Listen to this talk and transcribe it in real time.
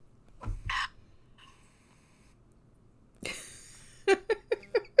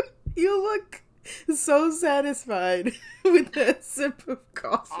so satisfied with that sip of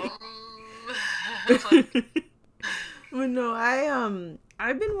coffee. But no,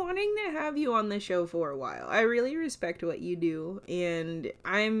 I've been wanting to have you on the show for a while. I really respect what you do, and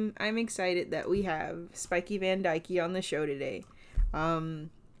I'm excited that we have Spikey Van Dykey on the show today.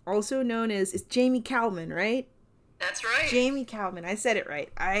 Also known as, it's Jamie Kalman, right? That's right. Jamie Kalman. I said it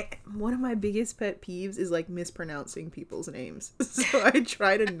right. One of my biggest pet peeves is like mispronouncing people's names. So I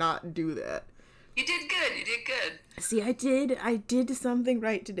try to not do that. You did good. See, I did something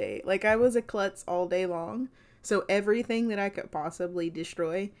right today. Like, I was a klutz all day long. So everything that I could possibly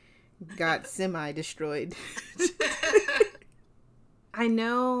destroy got semi-destroyed. I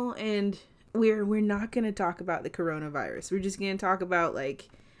know, and we're not going to talk about the coronavirus. We're just going to talk about, like,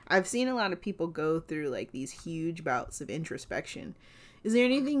 I've seen a lot of people go through, like, these huge bouts of introspection. Is there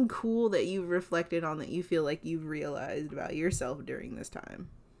anything cool that you've reflected on that you feel like you've realized about yourself during this time?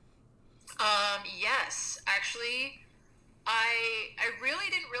 Yes. Actually, I really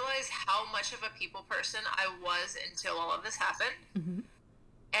didn't realize how much of a people person I was until all of this happened. Mm-hmm.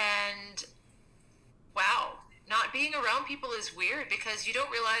 And, wow. Not being around people is weird because you don't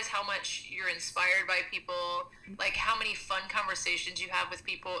realize how much you're inspired by people, like how many fun conversations you have with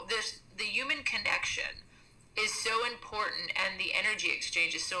people. The human connection is so important, and the energy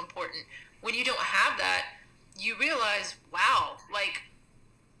exchange is so important. When you don't have that, you realize, wow, like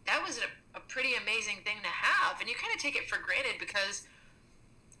that was a pretty amazing thing to have. And you kind of take it for granted because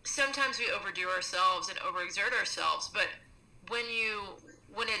sometimes we overdo ourselves and overexert ourselves, but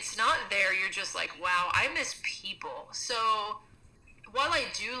when it's not there, you're just like, wow, I miss people. So while I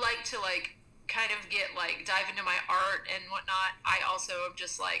do like to like kind of get like dive into my art and whatnot, I also am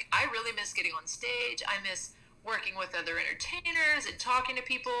just like, I really miss getting on stage. I miss working with other entertainers and talking to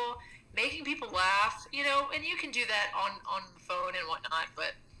people, making people laugh, you know, and you can do that on the phone and whatnot,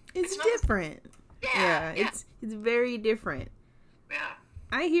 but it's different. Yeah. It's very different. Yeah.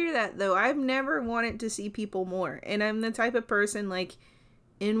 I hear that though. I've never wanted to see people more, and I'm the type of person, like,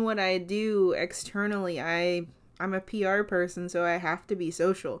 in what I do externally, I'm a PR person, so I have to be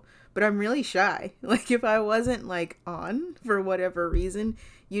social, but I'm really shy. Like, if I wasn't like on for whatever reason,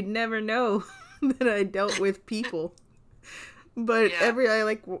 you'd never know that I dealt with people. But Yeah. I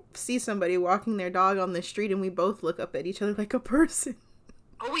like see somebody walking their dog on the street and we both look up at each other like a person.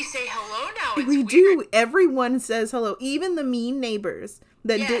 Oh, we say hello now. It's we weird. do. Everyone says hello, even the mean neighbors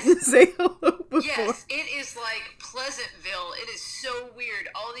that Yes. didn't say hello before. Yes, it is like Pleasantville. It is so weird.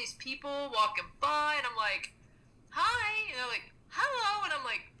 All these people walking by, and I'm like, hi. And they're like, hello. And I'm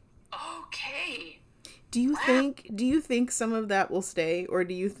like, okay. Do you think some of that will stay, or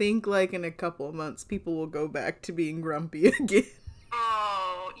do you think like in a couple of months people will go back to being grumpy again?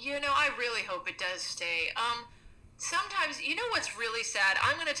 Oh, I really hope it does stay. Sometimes, what's really sad?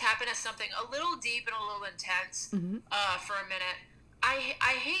 I'm going to tap into something a little deep and a little intense for a minute.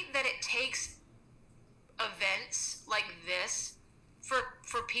 I hate that it takes events like this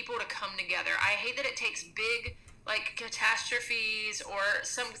for people to come together. I hate that it takes big, like, catastrophes or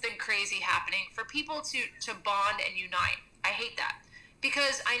something crazy happening for people to bond and unite. I hate that.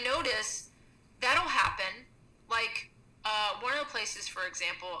 Because I notice that'll happen. Like, one of the places, for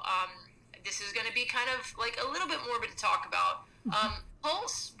example, this is going to be kind of, like, a little bit morbid to talk about.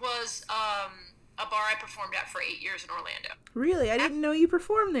 Pulse was a bar I performed at for 8 years in Orlando. Really? I didn't know you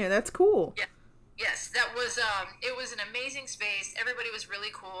performed there. That's cool. Yeah. Yes, that was, it was an amazing space. Everybody was really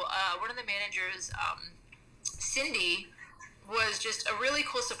cool. One of the managers, Cindy, was just a really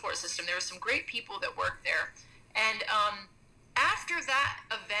cool support system. There were some great people that worked there. And after that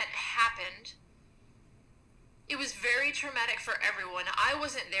event happened, it was very traumatic for everyone. I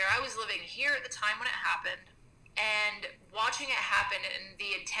wasn't there. I was living here at the time when it happened. And watching it happen and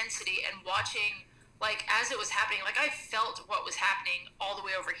the intensity and watching, like, as it was happening, like, I felt what was happening all the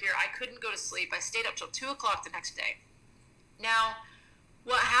way over here. I couldn't go to sleep. I stayed up till 2 o'clock the next day. Now,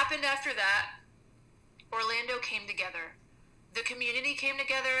 what happened after that, Orlando came together. The community came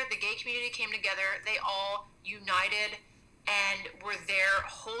together. The gay community came together. They all united and were there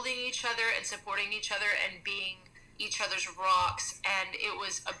holding each other and supporting each other and being each other's rocks. And it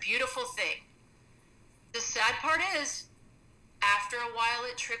was a beautiful thing. The sad part is, after a while,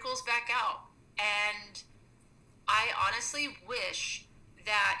 it trickles back out. And I honestly wish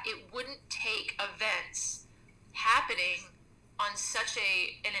that it wouldn't take events happening on such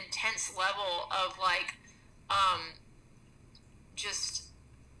an intense level of, like, just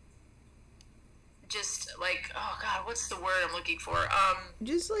like, oh God, what's the word I'm looking for?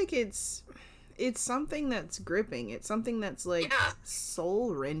 Just like it's something that's gripping. It's something that's like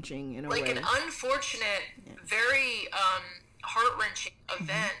soul-wrenching in a way. Like an unfortunate, very heart-wrenching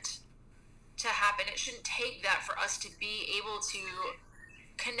event to happen. It shouldn't take that for us to be able to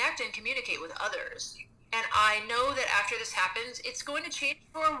connect and communicate with others. And I know that after this happens, it's going to change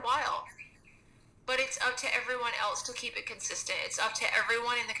for a while. But it's up to everyone else to keep it consistent. It's up to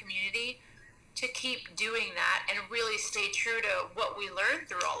everyone in the community to keep doing that and really stay true to what we learned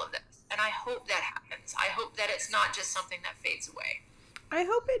through all of this. And I hope that happens. I hope that it's not just something that fades away. I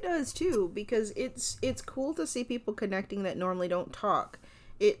hope it does too, because it's cool to see people connecting that normally don't talk.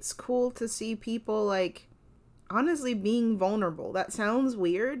 It's cool to see people, like, honestly being vulnerable. That sounds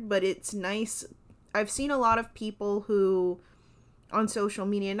weird, but it's nice. I've seen a lot of people who on social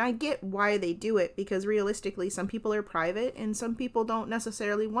media, and I get why they do it, because realistically some people are private and some people don't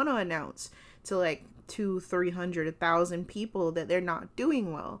necessarily want to announce to like 200, 300, 1,000 people that they're not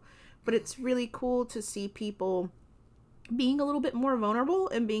doing well. But it's really cool to see people being a little bit more vulnerable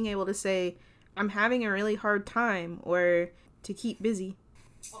and being able to say, I'm having a really hard time, or to keep busy.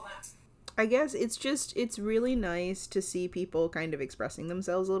 I guess it's really nice to see people kind of expressing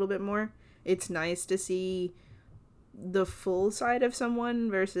themselves a little bit more. It's nice to see the full side of someone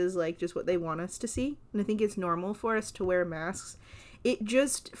versus like just what they want us to see. And I think it's normal for us to wear masks. It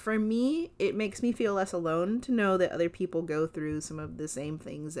just, for me, it makes me feel less alone to know that other people go through some of the same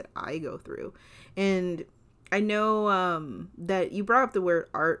things that I go through. And I know that you brought up the word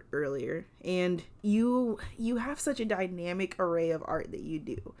art earlier, and you have such a dynamic array of art that you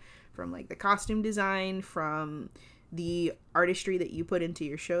do, from like the costume design, from the artistry that you put into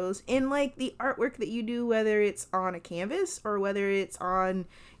your shows, and like the artwork that you do, whether it's on a canvas or whether it's on,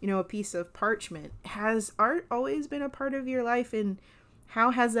 you know, a piece of parchment. Has art always been a part of your life, and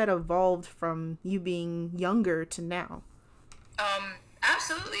how has that evolved from you being younger to now?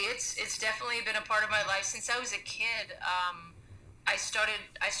 Absolutely. It's definitely been a part of my life since I was a kid. I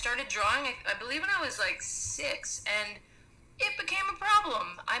started drawing, I believe, when I was like 6, and it became a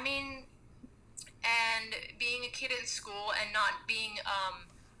problem. I mean, and being a kid in school and not being,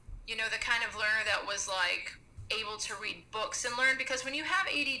 the kind of learner that was like able to read books and learn, because when you have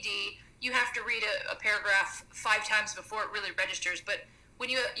ADD, you have to read a paragraph 5 times before it really registers. But when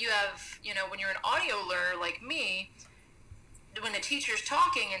you have, when you're an audio learner like me, when the teacher's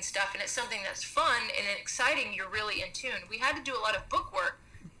talking and stuff, and it's something that's fun and exciting, you're really in tune. We had to do a lot of book work.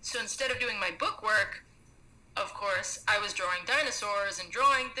 So instead of doing my book work, of course, I was drawing dinosaurs and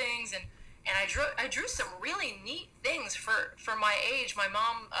drawing things, and I drew some really neat things for my age. My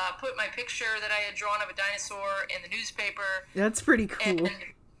mom put my picture that I had drawn of a dinosaur in the newspaper. That's pretty cool.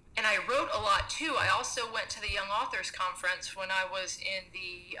 And I wrote a lot too. I also went to the Young Authors Conference when I was in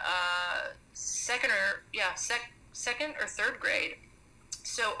the second or third grade.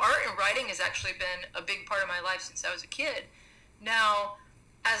 So art and writing has actually been a big part of my life since I was a kid. Now,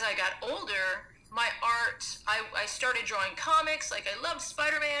 as I got older, my art, I started drawing comics. Like, I loved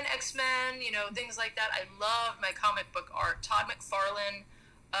Spider-Man, X-Men, things like that. I love my comic book art. Todd McFarlane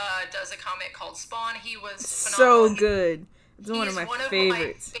does a comic called Spawn. He was phenomenal. So good. It's one of my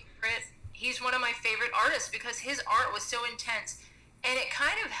favorites. He's one of my favorite artists because his art was so intense. And it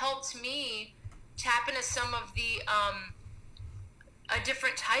kind of helped me tap into some of the a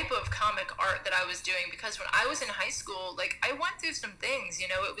different type of comic art that I was doing, because when I was in high school, like, I went through some things.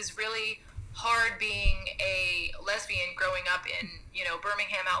 It was really hard being a lesbian growing up in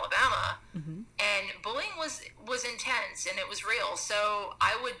Birmingham, Alabama. Mm-hmm. And bullying was intense, and it was real. So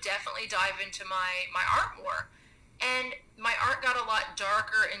I would definitely dive into my art more, and my art got a lot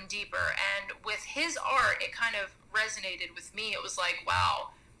darker and deeper. And with his art, it kind of resonated with me. It was like,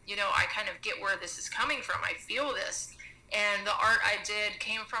 wow, I kind of get where this is coming from. I feel this. And the art I did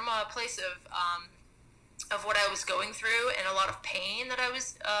came from a place of what I was going through and a lot of pain that I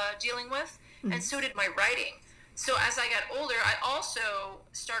was dealing with. Mm-hmm. And so did my writing. So as I got older, I also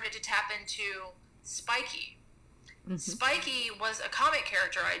started to tap into Spikey. Mm-hmm. Spikey was a comic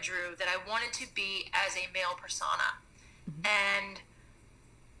character I drew that I wanted to be as a male persona. Mm-hmm. And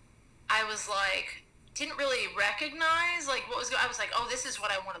I was like, didn't really recognize like what was going on. I was like, oh, this is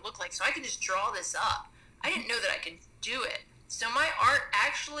what I want to look like. So I can just draw this up. I didn't know that I could do it. So my art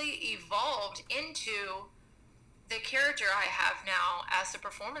actually evolved into the character I have now as a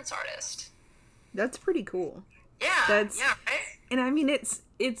performance artist. That's pretty cool. Yeah. Right? And I mean, it's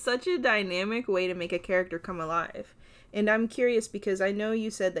such a dynamic way to make a character come alive. And I'm curious because I know you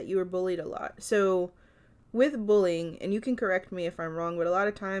said that you were bullied a lot. So with bullying, and you can correct me if I'm wrong, but a lot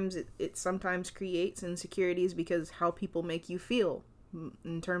of times it sometimes creates insecurities because how people make you feel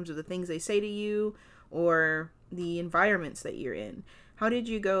in terms of the things they say to you or the environments that you're in. How did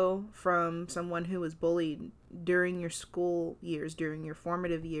you go from someone who was bullied during your school years, during your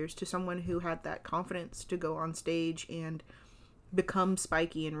formative years, to someone who had that confidence to go on stage and become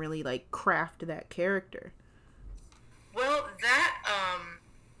Spikey and really like craft that character? Well, that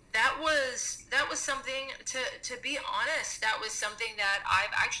was something, to be honest, that was something that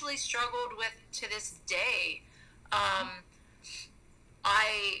I've actually struggled with to this day.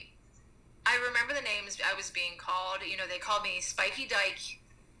 I remember the names I was being called. You know, they called me Spikey Dykey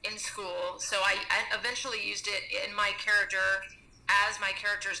in school, so I eventually used it in my character as my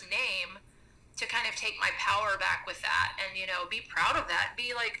character's name to kind of take my power back with that, and, you know, be proud of that.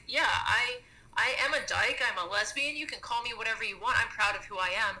 Be like, yeah, I am a dyke, I'm a lesbian, you can call me whatever you want, I'm proud of who I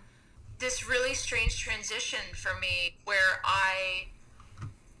am. This really strange transition for me where I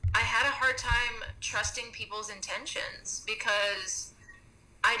had a hard time trusting people's intentions, because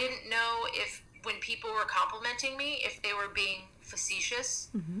I didn't know if, when people were complimenting me, if they were being facetious,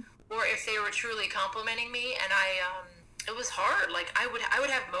 or if they were truly complimenting me. And it was hard. Like, I would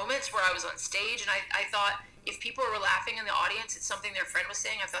have moments where I was on stage and I thought, if people were laughing in the audience at something their friend was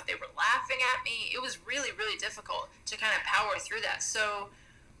saying, I thought they were laughing at me. It was really, really difficult to kind of power through that. So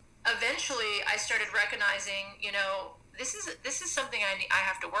eventually I started recognizing, you know, this is something I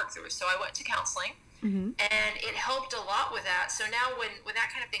have to work through. So I went to counseling, and it helped a lot with that. So now when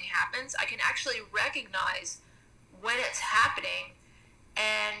that kind of thing happens, I can actually recognize when it's happening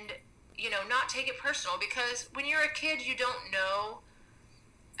and, you know, not take it personal, because when you're a kid, you don't know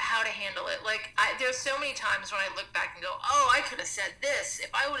how to handle it. Like, there's so many times when I look back and go, oh, I could have said this.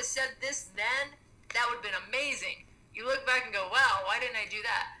 If I would have said this then, that would have been amazing. You look back and go, wow, why didn't I do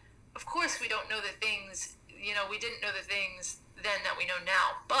that? Of course, we don't know the things, you know, we didn't know the things then that we know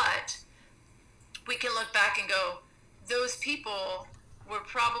now, but we can look back and go, those people were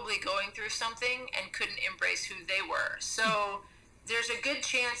probably going through something and couldn't embrace who they were. So there's a good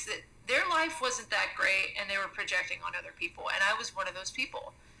chance that their life wasn't that great and they were projecting on other people. And I was one of those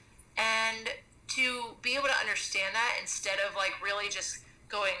people. And to be able to understand that, instead of like really just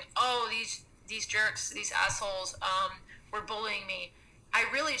going, oh, these jerks, these assholes, were bullying me, I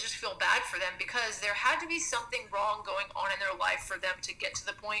really just feel bad for them, because there had to be something wrong going on in their life for them to get to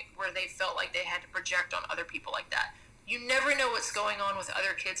the point where they felt like they had to project on other people like that. You never know what's going on with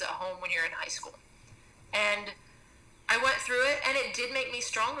other kids at home when you're in high school. And I went through it, and it did make me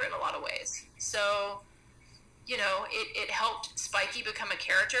stronger in a lot of ways. So, you know, it helped Spikey become a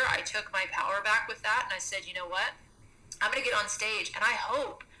character. I took my power back with that, and I said, you know what? I'm going to get on stage, and I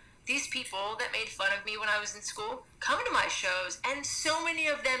hope these people that made fun of me when I was in school come to my shows. And so many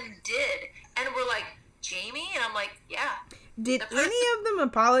of them did, and were like, Jamie? And I'm like, yeah. Did any of them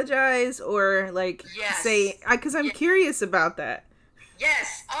apologize or like say, because I'm curious about that.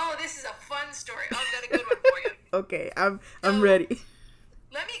 Yes. Oh, this is a fun story. Oh, I've got a good one for you. Okay, I'm ready.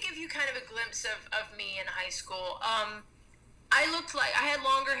 Let me give you kind of a glimpse of me in high school. I had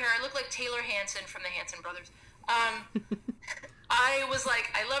longer hair. I looked like Taylor Hanson from the Hanson Brothers. I was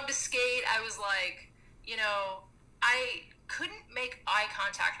like, I loved to skate. I was like, you know, I couldn't make eye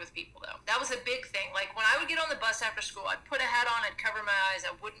contact with people, though. That was a big thing. Like, when I would get on the bus after school, I'd put a hat on, I'd cover my eyes,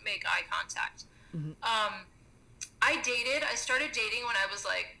 I wouldn't make eye contact. I started dating when I was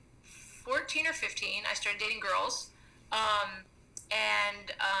like 14 or 15. I started dating girls.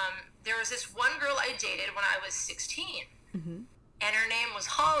 There was this one girl I dated when I was 16. And her name was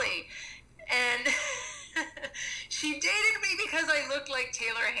Holly. And she dated me because I looked like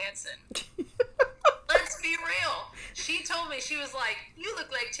Taylor Hanson. Let's be real. She told me, she was like, you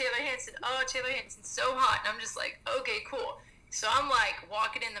look like Taylor Hanson. Oh, Taylor Hanson's so hot. And I'm just like, okay, cool. So I'm like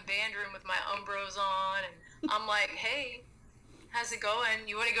walking in the band room with my Umbros on, and I'm like, hey, how's it going?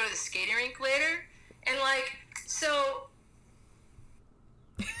 You want to go to the skating rink later? And like, so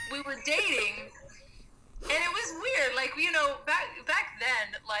we were dating, and it was weird. Like, you know, back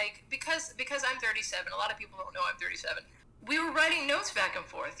then, like, because I'm 37, a lot of people don't know I'm 37. We were writing notes back and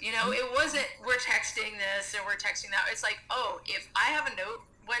forth, you know. It wasn't, we're texting this and we're texting that. It's like, oh, if I have a note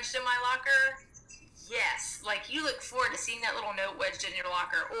wedged in my locker, yes, like, you look forward to seeing that little note wedged in your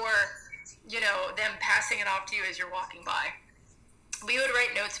locker, or, you know, them passing it off to you as you're walking by. We would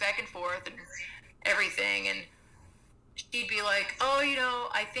write notes back and forth and everything, and she'd be like, oh, you know,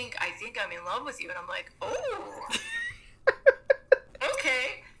 I think I'm in love with you. And I'm like, oh,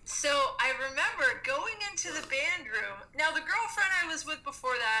 okay. So I remember going into the band room. Now, the girlfriend I was with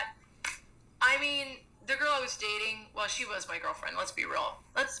before that, I mean, the girl I was dating, well, she was my girlfriend. Let's be real.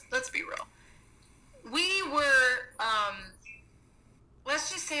 Let's be real. We were, let's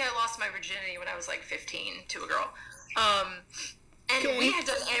just say I lost my virginity when I was like 15 to a girl. And okay. We had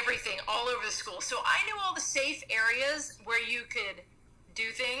done everything all over the school. So I knew all the safe areas where you could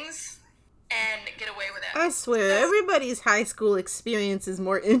do things and get away with it. I swear, everybody's high school experience is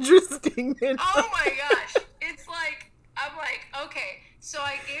more interesting than oh my gosh. It's like, I'm like, Okay, so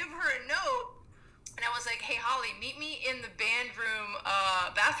I gave her a note, and I was like, hey, Holly, meet me in the band room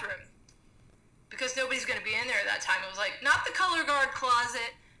bathroom. Because nobody's going to be in there at that time. It was like, not the color guard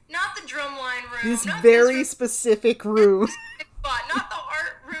closet, not the drumline room. This not very this specific room. Spot, not the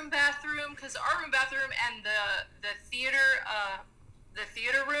art room bathroom, because the art room bathroom and the theater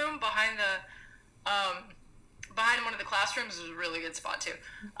room behind behind one of the classrooms is a really good spot too.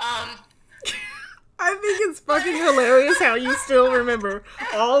 I think it's fucking hilarious how you still remember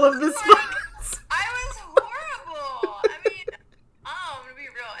all of the spots. I was horrible. I mean, to be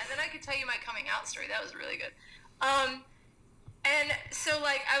real, and then I could tell you my coming out story. That was really good. And so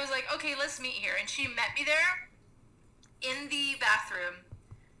like I was like, okay, let's meet here, and she met me there in the bathroom,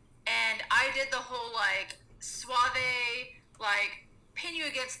 and I did the whole like suave, like pin you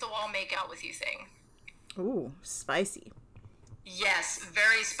against the wall, make out with you thing. Ooh, spicy. Yes,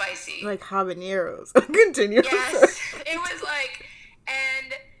 very spicy. Like habaneros. Continue. Yes, it was like,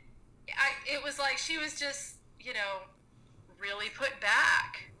 and it was like she was just, really put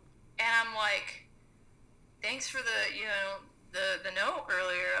back, and I'm like, thanks for the note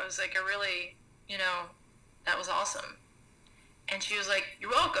earlier. I was like, I really, that was awesome. And she was like, you're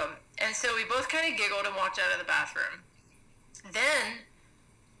welcome. And so we both kind of giggled and walked out of the bathroom. Then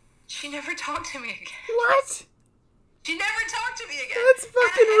she never talked to me again. What? She never talked to me again. That's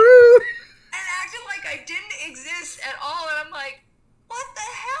fucking rude. And acted like I didn't exist at all. And I'm like, what the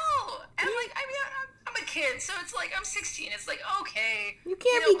hell? And I'm like, I'm a kid, so it's like, I'm 16. It's like, okay. You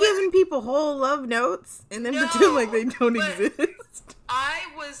can't be giving people whole love notes and then pretend like they don't exist. I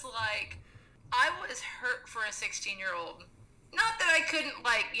was hurt for a 16-year-old. Not that I couldn't,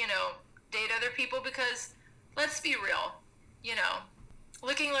 date other people, because, let's be real,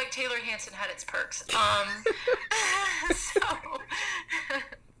 looking like Taylor Hanson had its perks.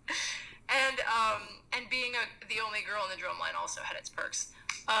 And being the only girl in the drum line also had its perks.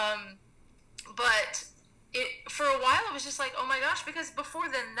 But for a while it was just like, oh my gosh, because before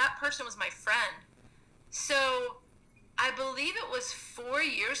then that person was my friend. So I believe it was 4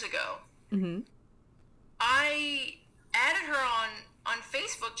 years ago. Mm-hmm. I added her on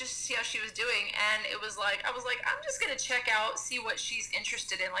Facebook just to see how she was doing, and I was like, I'm just gonna check out, see what she's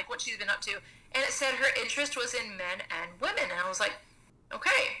interested in, like what she's been up to. And it said her interest was in men and women, and I was like,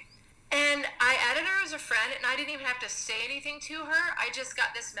 okay. And I added her as a friend, and I didn't even have to say anything to her. I just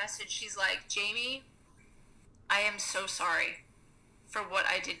got this message. She's like, Jamie, I am so sorry for what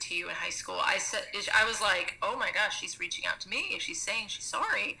I did to you in high school. I was like, oh my gosh, she's reaching out to me. She's saying she's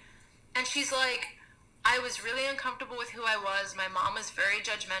sorry. And she's like, I was really uncomfortable with who I was. My mom was very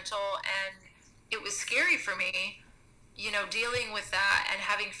judgmental, and it was scary for me, dealing with that and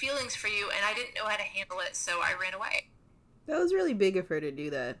having feelings for you, and I didn't know how to handle it, so I ran away. That was really big of her to do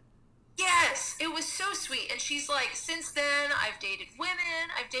that. Yes, it was so sweet. And she's like, since then, I've dated women,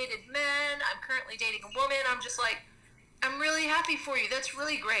 I've dated men, I'm currently dating a woman. I'm just like, I'm really happy for you. That's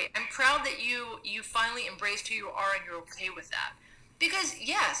really great. I'm proud that you finally embraced who you are and you're okay with that. Because,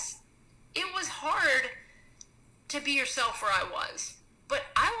 yes, it was hard to be yourself where I was. But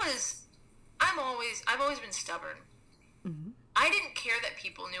I've always been stubborn. Mm-hmm. I didn't care that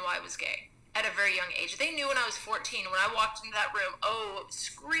people knew I was gay at a very young age. They knew when I was 14, when I walked into that room,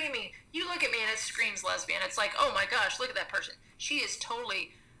 screaming. You look at me and it screams lesbian. It's like, oh my gosh, look at that person. She is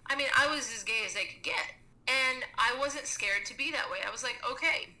totally, I was as gay as they could get. And I wasn't scared to be that way. I was like,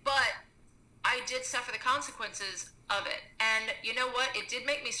 okay, but I did suffer the consequences of it. And you know what? It did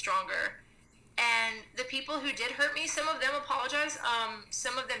make me stronger. And the people who did hurt me, some of them apologized,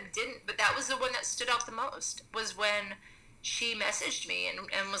 some of them didn't. But that was the one that stood out the most, was when she messaged me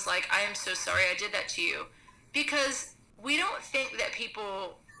and was like, I am so sorry I did that to you. Because we don't think that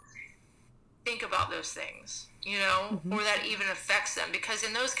people think about those things, mm-hmm. or that even affects them. Because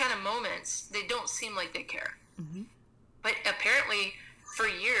in those kind of moments, they don't seem like they care. Mm-hmm. But apparently, for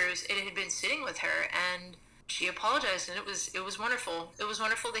years, it had been sitting with her, and she apologized, and it was wonderful. It was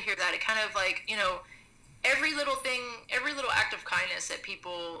wonderful to hear that. It kind of like, every little thing, every little act of kindness that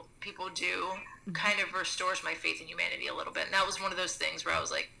people do mm-hmm. kind of restores my faith in humanity a little bit. And that was one of those things where I was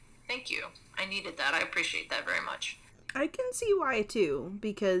like, thank you. I needed that. I appreciate that very much. I can see why too,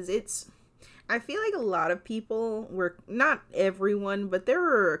 because I feel like a lot of people were, not everyone, but there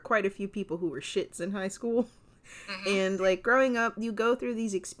were quite a few people who were shits in high school. Mm-hmm. And like growing up, you go through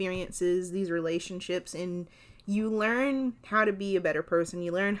these experiences, these relationships, and you learn how to be a better person.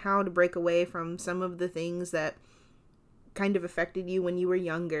 You learn how to break away from some of the things that kind of affected you when you were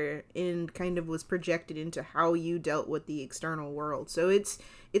younger and kind of was projected into how you dealt with the external world. So it's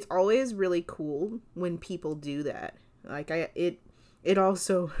always really cool when people do that. Like it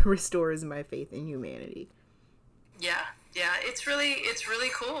also restores my faith in humanity. Yeah. Yeah, it's really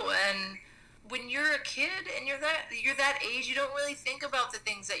cool. And when you're a kid and you're that age, you don't really think about the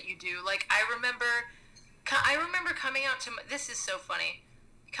things that you do. Like I remember coming out to this is so funny.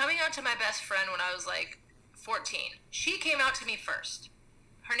 Coming out to my best friend when I was like 14. She came out to me first.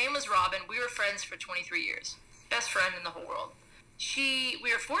 Her name was Robin. We were friends for 23 years. Best friend in the whole world. We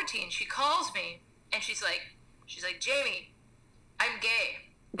were 14. She calls me and she's like, Jamie, I'm gay.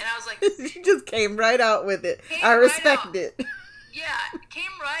 And I was like, she just came right out with it. I respect right it. Yeah,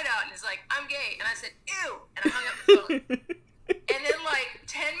 came right out and is like, I'm gay. And I said, ew. And I hung up the phone. And then like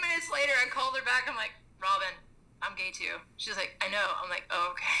 10 minutes later, I called her back. I'm like, Robin, I'm gay too. She's like, I know. I'm like,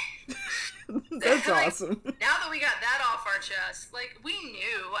 oh, okay. That's like, awesome. Now that we got that off our chest, like we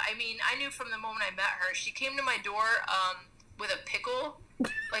knew. I mean, I knew from the moment I met her. She came to my door with a pickle,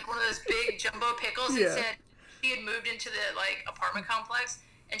 like one of those big jumbo pickles, and said she had moved into the like apartment complex.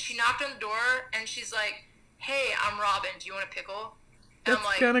 And she knocked on the door, and she's like, hey, I'm Robin. Do you want a pickle? And That's I'm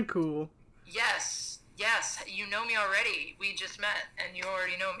like, kind of cool. Yes, you know me already. We just met, and you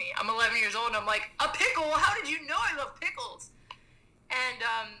already know me. I'm 11 years old, and I'm like, a pickle? How did you know I love pickles? And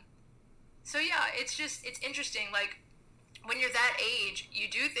so yeah, it's interesting. Like, when you're that age, you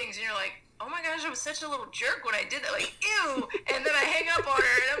do things, and you're like, oh my gosh, I was such a little jerk when I did that. Like, ew! And then I hang up on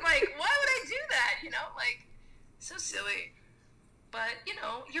her, and I'm like, why would I do that? You know, like, so silly. But, you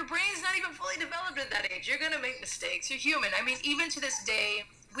know, your brain's not even fully developed at that age. You're going to make mistakes. You're human. I mean, even to this day,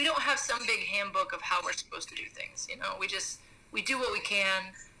 we don't have some big handbook of how we're supposed to do things. You know, we do what we can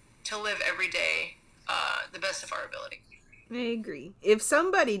to live every day the best of our ability. I agree. If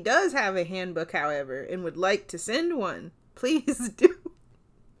somebody does have a handbook, however, and would like to send one, please do.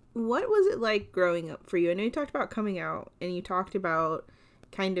 What was it like growing up for you? I know you talked about coming out, and you talked about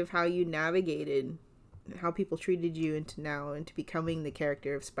kind of how you navigated how people treated you into becoming the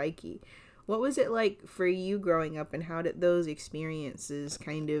character of Spikey. What was it like for you growing up, and how did those experiences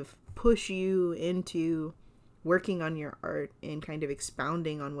kind of push you into working on your art and kind of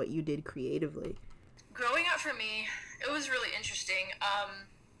expounding on what you did creatively? Growing up for me, it was really interesting.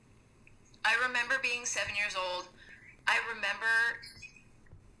 I remember being 7 years old. I remember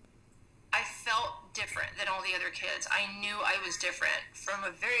I felt different than all the other kids. I knew I was different from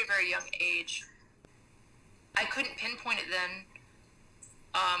a very, very young age. I couldn't pinpoint it then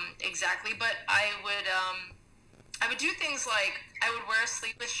exactly, but I would do things like I would wear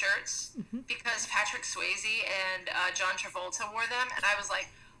sleeveless shirts because Patrick Swayze and John Travolta wore them, and I was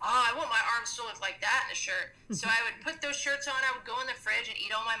like, oh, I want my arms to look like that in a shirt. So I would put those shirts on. I would go in the fridge and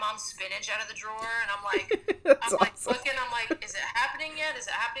eat all my mom's spinach out of the drawer, and I'm like, like looking, I'm like, is it happening yet?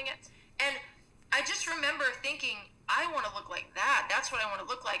 Is it happening yet? And I just remember thinking, I want to look like that. That's what I want to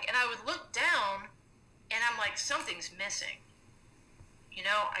look like. And I would look down. And I'm like, something's missing. You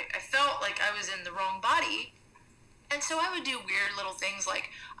know, I felt like I was in the wrong body. And so I would do weird little things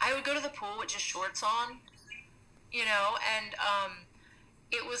like I would go to the pool with just shorts on, you know, and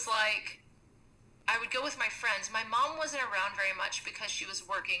it was like I would go with my friends. My mom wasn't around very much because she was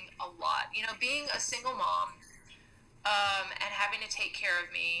working a lot. You know, being a single mom and having to take care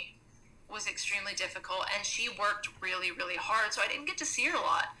of me was extremely difficult, and she worked really, really hard, so I didn't get to see her a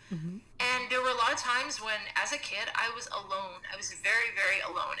lot. And there were a lot of times when, as a kid, I was alone. I was very, very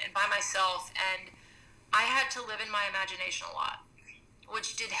alone and by myself, and I had to live in my imagination a lot,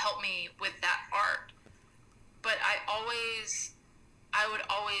 which did help me with that art. But I would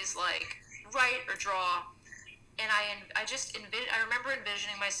always like write or draw, and I remember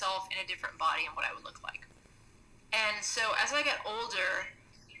envisioning myself in a different body and what I would look like. And so as I got older,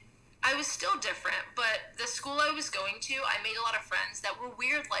 I was still different, but the school I was going to, I made a lot of friends that were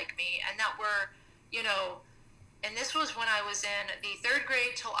weird like me, and that were, you know, and this was when I was in the 3rd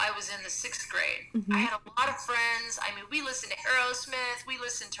grade till I was in the 6th grade. I had a lot of friends. I mean, we listened to Awesomeness, we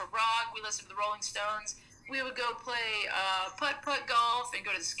listened to rock, we listened to the Rolling Stones. We would go play putt-putt golf and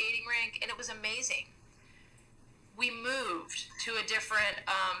go to the skating rink, and it was amazing. We moved to a different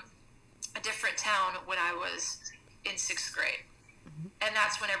town when I was in 6th grade. And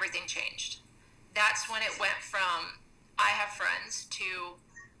that's when everything changed. That's when it went from I have friends to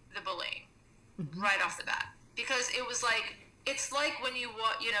the bullying right off the bat. Because it was like, it's like when you're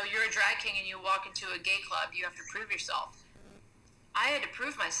a drag king and you walk into a gay club, you have to prove yourself. I had to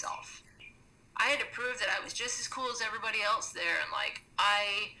prove myself. I had to prove that I was just as cool as everybody else there. And like,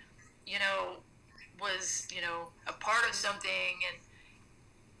 I, you know, was, you know, a part of something, and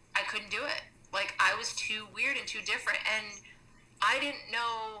I couldn't do it. Like, I was too weird and too different. And I didn't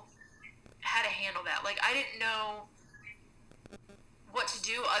know how to handle that. Like, I didn't know what to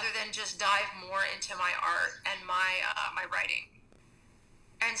do other than just dive more into my art and my writing.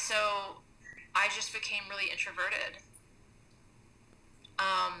 And so I just became really introverted.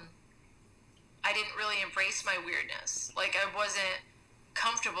 I didn't really embrace my weirdness. Like, I wasn't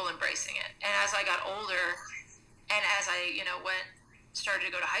comfortable embracing it. And as I got older, and as I, started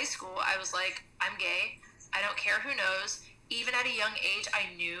to go to high school, I was like, I'm gay. I don't care who knows. Even at a young age,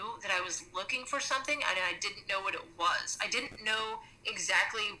 I knew that I was looking for something, and I didn't know what it was. I didn't know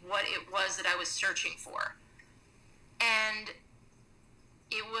exactly what it was that I was searching for. And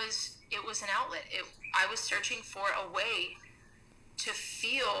it was an outlet. I was searching for a way to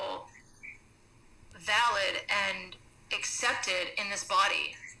feel valid and accepted in this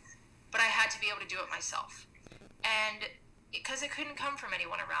body, but I had to be able to do it myself. And because it couldn't come from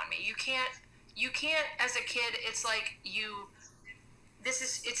anyone around me. You can't, as a kid, it's like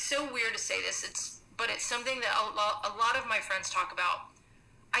it's so weird to say this, but it's something that a lot of my friends talk about.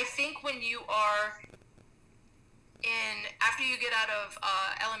 I think when you are after you get out of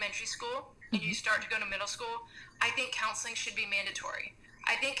elementary school and you start to go to middle school, I think counseling should be mandatory.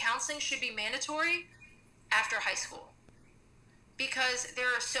 I think counseling should be mandatory after high school, because there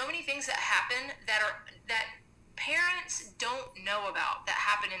are so many things that happen that parents don't know about, that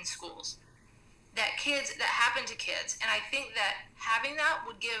happen in schools, that happen to kids. And I think that having that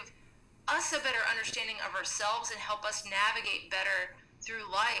would give us a better understanding of ourselves and help us navigate better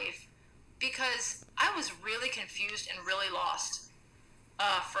through life, because I was really confused and really lost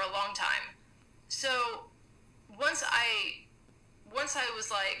for a long time. So once I was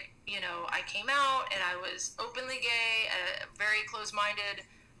like, I came out and I was openly gay at a very close-minded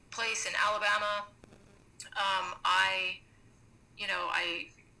place in Alabama. I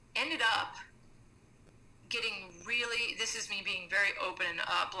ended up getting really, this is me being very open and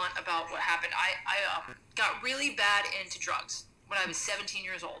blunt about what happened. I got really bad into drugs when I was 17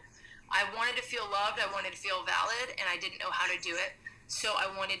 years old. I wanted to feel loved, I wanted to feel valid, and I didn't know how to do it. So I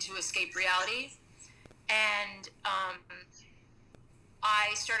wanted to escape reality. And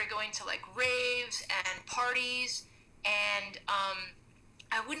I started going to like raves and parties, and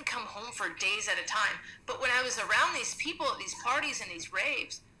I wouldn't come home for days at a time. But when I was around these people at these parties and these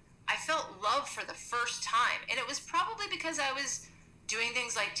raves, I felt love for the first time. And it was probably because I was doing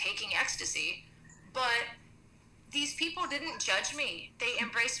things like taking ecstasy. But these people didn't judge me. They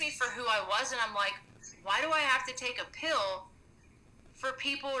embraced me for who I was. And I'm like, why do I have to take a pill for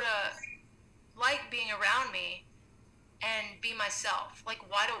people to like being around me and be myself? Like,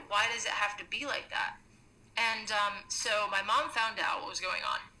 why does it have to be like that? And so my mom found out what was going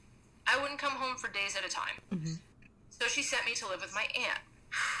on. I wouldn't come home for days at a time. Mm-hmm. So she sent me to live with my aunt.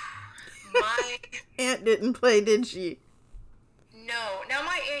 My aunt didn't play, did she? No. Now,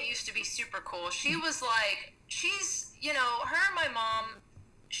 my aunt used to be super cool. She was like, she's, her and my mom,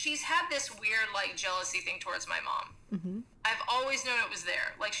 she's had this weird, like, jealousy thing towards my mom. Mm-hmm. I've always known it was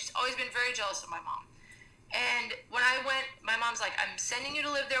there. Like, she's always been very jealous of my mom. And when I went, my mom's like, I'm sending you to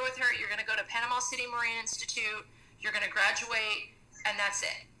live there with her. You're going to go to Panama City Marine Institute. You're going to graduate, and that's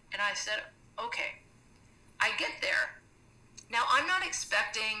it. And I said, okay. I get there. Now, I'm not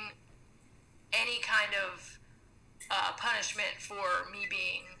expecting any kind of punishment for me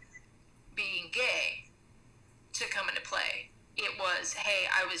being gay to come into play. It was, hey,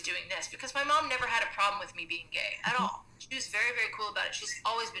 I was doing this. Because my mom never had a problem with me being gay at all. She was very, very cool about it. She's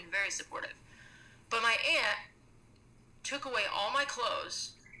always been very supportive. But my aunt took away all my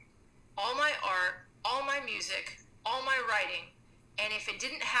clothes, all my art, all my music, all my writing, and if it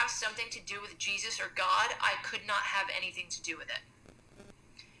didn't have something to do with Jesus or God, I could not have anything to do with it.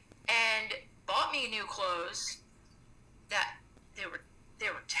 And bought me new clothes that they were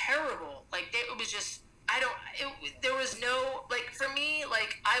terrible. Like, it was just, there was no, like, for me,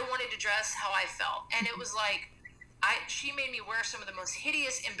 like, I wanted to dress how I felt. And it was like, she made me wear some of the most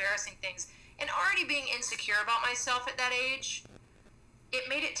hideous, embarrassing things. And already being insecure about myself at that age, it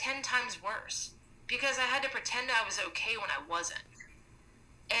made it 10 times worse. Because I had to pretend I was okay when I wasn't.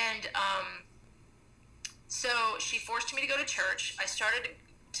 And so she forced me to go to church. I started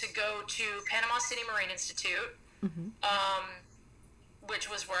to go to Panama City Marine Institute, mm-hmm. Which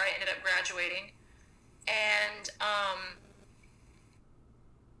was where I ended up graduating. And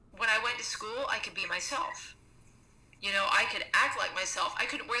when I went to school, I could be myself. I could act like myself. I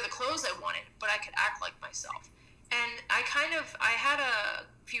couldn't wear the clothes I wanted, but I could act like myself. And I had a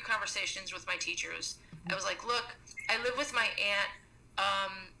few conversations with my teachers. I was like, look, I live with my aunt.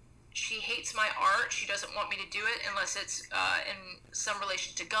 She hates my art. She doesn't want me to do it unless it's in some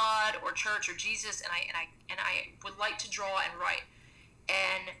relation to God or church or Jesus. And I would like to draw and write.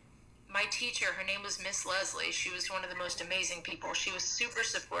 And my teacher, her name was Miss Leslie. She was one of the most amazing people. She was super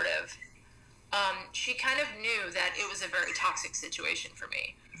supportive. She kind of knew that it was a very toxic situation for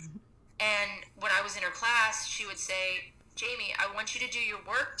me. And when I was in her class, she would say, Jamie, I want you to do your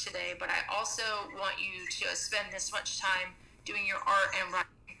work today, but I also want you to spend this much time doing your art and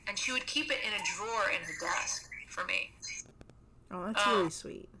writing. And she would keep it in a drawer in her desk for me. Oh, that's really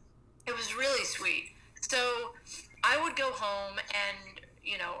sweet. It was really sweet. So I would go home and,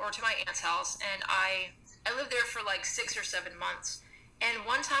 or to my aunt's house, and I lived there for like 6 or 7 months. And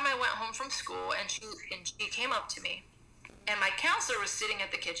one time I went home from school, and she came up to me, and my counselor was sitting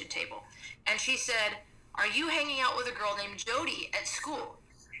at the kitchen table, and she said, "Are you hanging out with a girl named Jody at school?"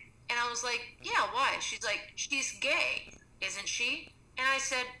 And I was like, "Yeah, why?" She's like, "She's gay, isn't she?" And I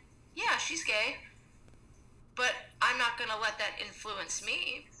said, "Yeah, she's gay, but I'm not going to let that influence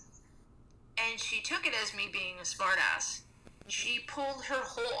me." And she took it as me being a smartass. She pulled her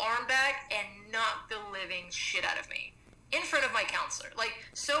whole arm back and knocked the living shit out of me in front of my counselor. Like,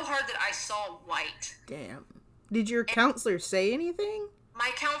 so hard that I saw white. Damn. Did your counselor say anything?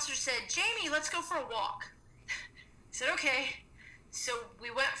 My counselor said, "Jamie, let's go for a walk." I said, "Okay." So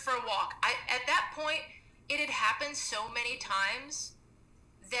we went for a walk. At that point, it had happened so many times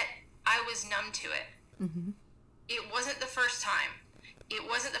that I was numb to it. Mm-hmm. It wasn't the first time. It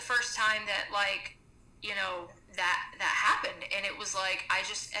wasn't the first time that, like, that happened. And it was like, I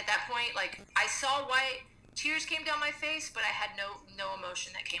just, at that point, like, I saw white, tears came down my face, but I had no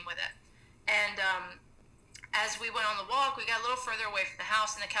emotion that came with it. And as we went on the walk, we got a little further away from the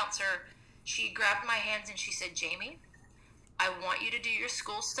house, and the counselor, she grabbed my hands and she said, "Jamie, I want you to do your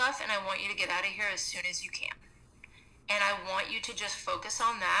school stuff, and I want you to get out of here as soon as you can. And I want you to just focus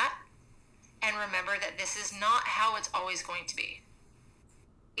on that, and remember that this is not how it's always going to be.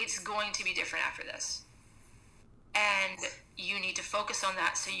 It's going to be different after this. And you need to focus on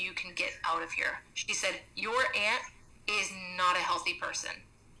that so you can get out of here." She said, "Your aunt is not a healthy person."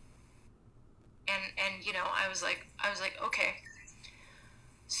 And I was like, okay.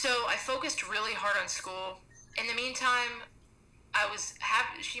 So I focused really hard on school. In the meantime,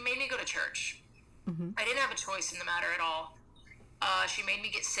 she made me go to church. Mm-hmm. I didn't have a choice in the matter at all. She made me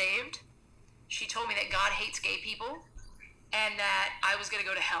get saved. She told me that God hates gay people, and that I was going to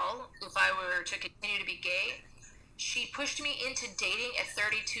go to hell if I were to continue to be gay. She pushed me into dating a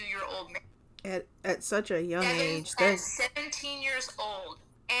 32-year-old man. At such a young age. At 17 years old.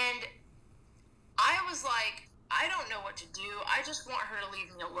 And I was like, I don't know what to do. I just want her to leave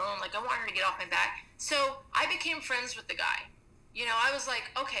me alone. Like, I want her to get off my back. So I became friends with the guy. I was like,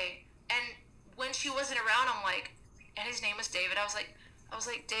 okay. And when she wasn't around, I'm like, and his name was David. I was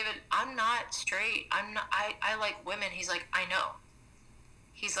like, "David, I'm not straight. I like women." He's like, "I know."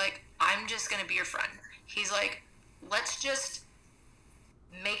 He's like, "I'm just going to be your friend." He's like, "Let's just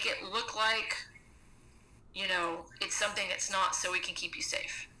make it look like, it's something that's not, so we can keep you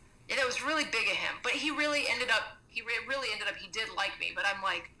safe." And it was really big of him, but he really ended up, he did like me, but I'm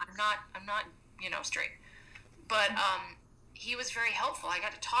like, I'm not, straight. But, he was very helpful. I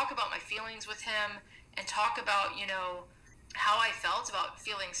got to talk about my feelings with him and talk about, how I felt about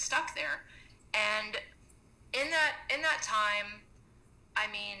feeling stuck there. And in that time, I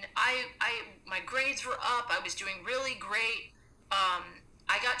mean, my grades were up. I was doing really great.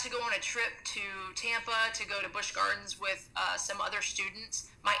 I got to go on a trip to Tampa to go to Busch Gardens with some other students.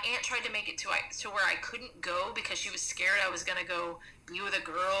 My aunt tried to make it to where I couldn't go because she was scared I was going to go be with a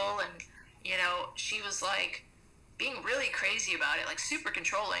girl. And, she was like being really crazy about it, like super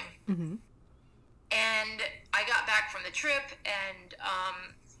controlling. Mm-hmm. And I got back from the trip, and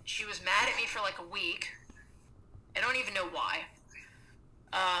she was mad at me for like a week. I don't even know why.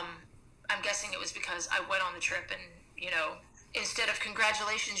 I'm guessing it was because I went on the trip, and, instead of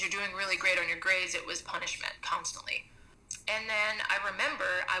congratulations, you're doing really great on your grades, it was punishment constantly. And then I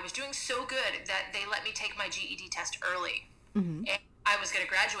remember I was doing so good that they let me take my GED test early. Mm-hmm. And I was going to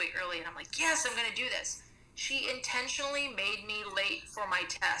graduate early, and I'm like, yes, I'm going to do this. She intentionally made me late for my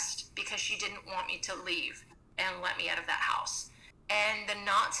test because she didn't want me to leave and let me out of that house. And the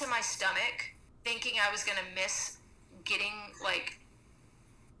knots in my stomach, thinking I was going to miss getting, like,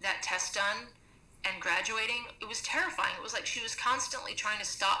 that test done and graduating, it was terrifying. It was like she was constantly trying to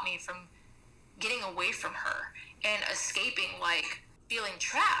stop me from getting away from her and escaping, like, feeling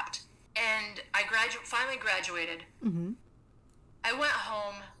trapped. And I finally graduated. Mm-hmm. I went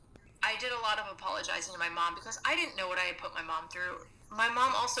home. I did a lot of apologizing to my mom because I didn't know what I had put my mom through. My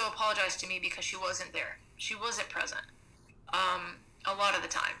mom also apologized to me because she wasn't there. She wasn't present a lot of the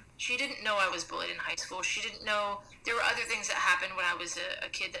time. She didn't know I was bullied in high school. She didn't know there were other things that happened when I was a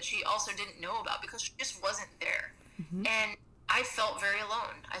kid that she also didn't know about because she just wasn't there. Mm-hmm. And I felt very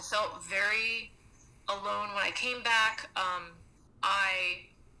alone. I felt very alone when I came back. I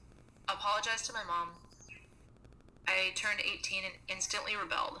apologized to my mom. I turned 18 and instantly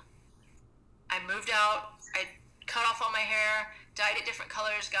rebelled. I moved out. I cut off all my hair, dyed it different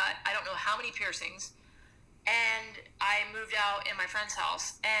colors, got I don't know how many piercings, and I moved out in my friend's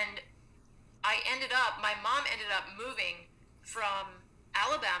house. And my mom ended up moving from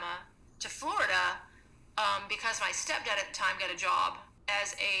Alabama to Florida because my stepdad at the time got a job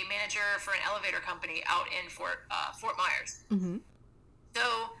as a manager for an elevator company out in Fort Myers. Mm-hmm. So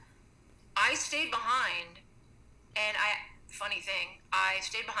I stayed behind, and funny thing, I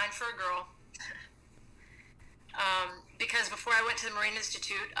stayed behind for a girl because before I went to the Marine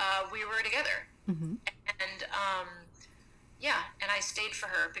Institute, we were together. Mm-hmm. And and I stayed for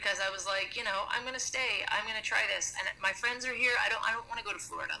her because I was like, I'm gonna stay. I'm gonna try this, and my friends are here. I don't want to go to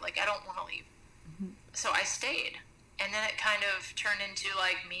Florida. Like, I don't want to leave. Mm-hmm. So I stayed, and then it kind of turned into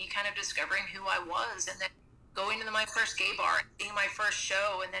like me kind of discovering who I was, and then going to my first gay bar, seeing my first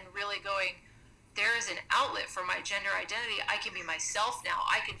show, and then really going, there is an outlet for my gender identity. I can be myself now.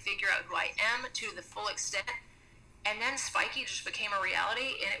 I can figure out who I am to the full extent. And then Spikey just became a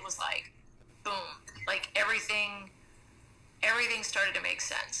reality, and it was like, boom, like everything started to make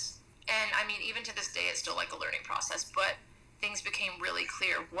sense. And I mean, even to this day, it's still like a learning process, but things became really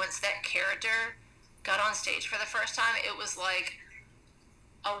clear. Once that character got on stage for the first time, it was like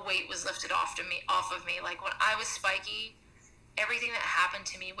a weight was lifted off of me. Like, when I was Spikey, everything that happened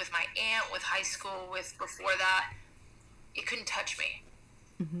to me with my aunt, with high school, with before that, it couldn't touch me.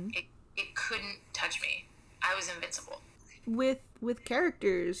 Mm-hmm. It couldn't touch me. I was invincible. With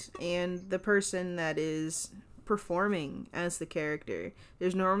characters and the person that is performing as the character,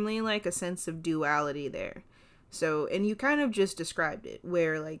 there's normally like a sense of duality there. So, and you kind of just described it,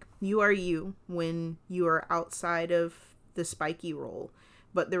 where like you are you when you are outside of the Spikey role,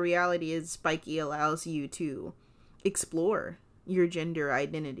 but the reality is Spikey allows you to explore your gender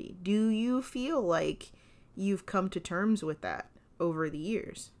identity. Do you feel like you've come to terms with that over the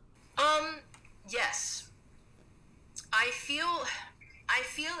years? Yes. I feel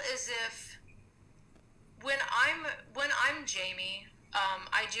as if when I'm Jamie,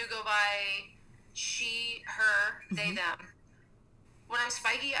 I do go by she, her, they, Mm-hmm. them. When I'm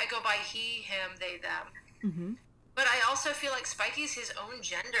Spikey, I go by he, him, they, them. Mm-hmm. But I also feel like Spikey's his own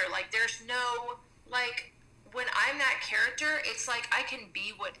gender. Like, there's no, like, when I'm that character, it's like I can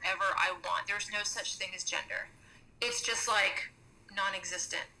be whatever I want. There's no such thing as gender. It's just like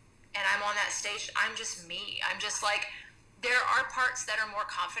non-existent. And I'm on that stage, I'm just me. I'm just like, there are parts that are more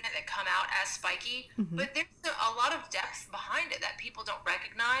confident that come out as Spikey, Mm-hmm. but there's a lot of depth behind it that people don't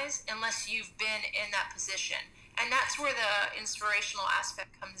recognize unless you've been in that position. And that's where the inspirational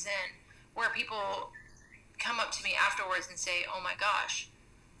aspect comes in, where people come up to me afterwards and say, oh my gosh,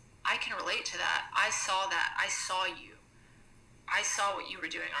 I can relate to that. I saw that. I saw you. I saw what you were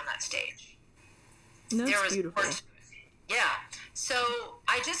doing on that stage. That's beautiful. Yeah. So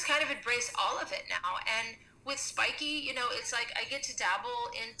I just kind of embrace all of it now. And with Spikey, it's like I get to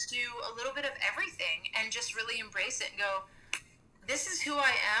dabble into a little bit of everything and just really embrace it and go, this is who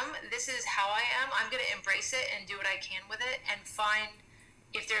I am. This is how I am. I'm going to embrace it and do what I can with it and find,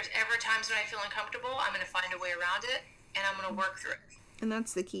 if there's ever times when I feel uncomfortable, I'm going to find a way around it and I'm going to work through it. And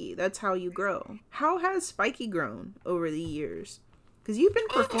that's the key. That's how you grow. How has Spikey grown over the years? Because you've been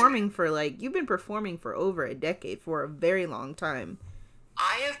performing for over a decade, for a very long time.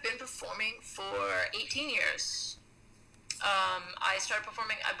 I have been performing for 18 years. I started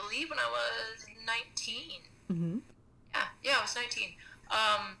performing, I believe, when I was 19. Mm-hmm. Yeah, I was 19.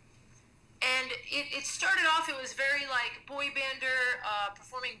 And it started off, it was very like boy bander,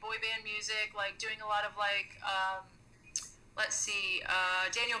 performing boy band music, like doing a lot of like,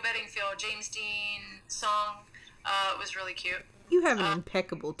 Daniel Bedingfield, James Dean song. It was really cute. You have an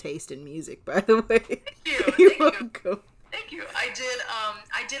impeccable taste in music, by the way. Thank you. You're Thank welcome. you. Thank you. I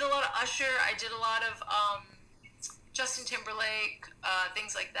did a lot of Usher. I did a lot of Justin Timberlake,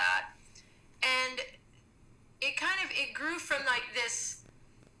 things like that. And it grew from like this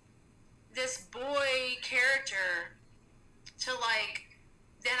boy character to like,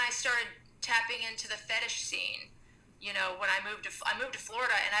 then I started tapping into the fetish scene. When I moved to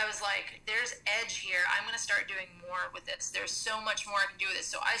Florida, and I was like, there's edge here. I'm going to start doing more with this. There's so much more I can do with this.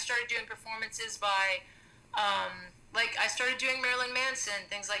 So I started doing performances by, I started doing Marilyn Manson,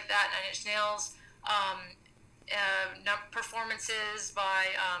 things like that, 9 Inch Nails, performances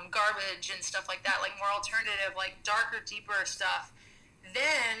by Garbage and stuff like that, like more alternative, like darker, deeper stuff.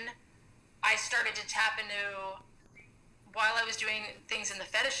 Then I started to tap into, while I was doing things in the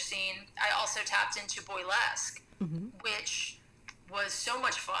fetish scene, I also tapped into Boylesque. Mm-hmm. Which was so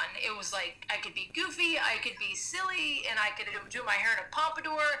much fun. It was like I could be goofy, I could be silly, and I could do my hair in a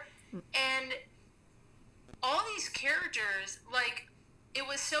pompadour. And all these characters, like, it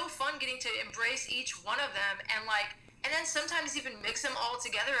was so fun getting to embrace each one of them, and like, and then sometimes even mix them all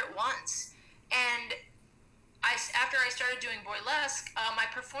together at once. And after I started doing Boylesque, my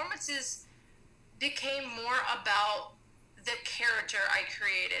performances became more about the character I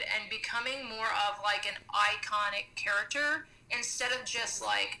created and becoming more of like an iconic character instead of just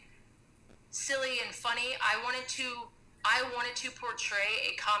like silly and funny. I wanted to portray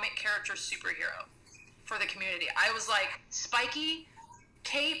a comic character superhero for the community. I was like, Spikey,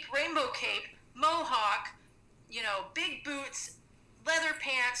 cape, rainbow cape, mohawk, big boots, leather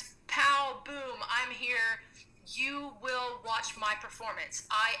pants, pow, boom, I'm here. You will watch my performance.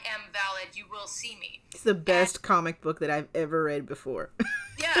 I am valid. You will see me. It's the best comic book that I've ever read before.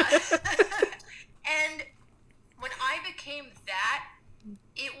 Yeah. And when I became that,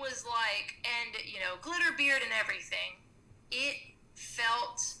 it was like, and, glitter beard and everything, it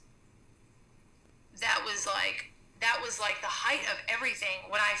felt that was like the height of everything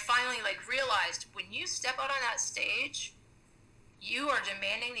when I finally like realized when you step out on that stage, you are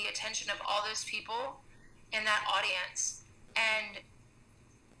demanding the attention of all those people in that audience. And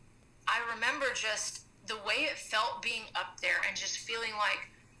I remember just the way it felt being up there and just feeling like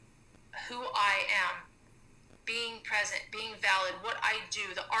who I am, being present, being valid, what I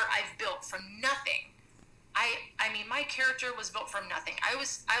do, the art I've built from nothing. I mean, my character was built from nothing. I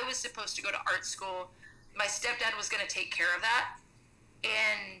was supposed to go to art school. My stepdad was going to take care of that,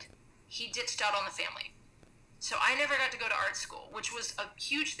 and he ditched out on the family. So I never got to go to art school, which was a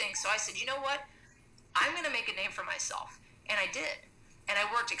huge thing. So I said, you know what? I'm going to make a name for myself. And I did. And I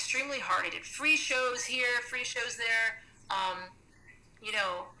worked extremely hard. I did free shows here, free shows there.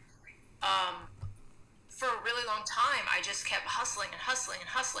 For a really long time, I just kept hustling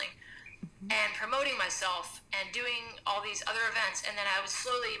and promoting myself and doing all these other events. And then I was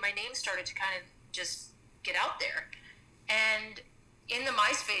slowly, my name started to kind of just get out there. And in the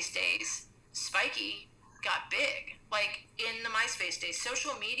MySpace days, Spikey got big. Like, in the MySpace days,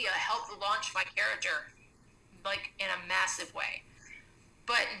 social media helped launch my character, like, in a massive way.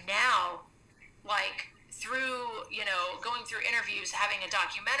 But now, like, through, going through interviews, having a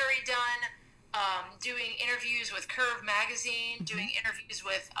documentary done, doing interviews with Curve Magazine, doing interviews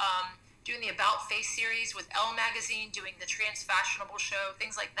with, doing the About Face series with Elle Magazine, doing the Trans Fashionable show,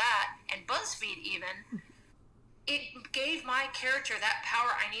 things like that, and BuzzFeed even, it gave my character that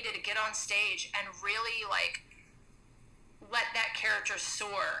power I needed to get on stage and really, like, let that character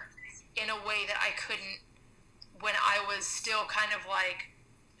soar in a way that I couldn't when I was still kind of, like,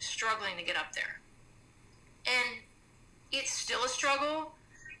 struggling to get up there. And it's still a struggle,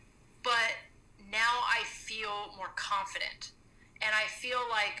 but now I feel more confident. And I feel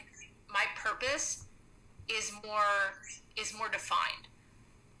like my purpose is more defined.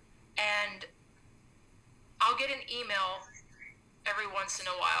 And I'll get an email every once in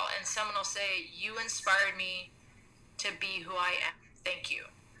a while, and someone will say, you inspired me to be who I am. Thank you.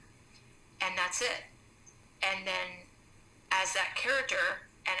 And that's it. And then as that character,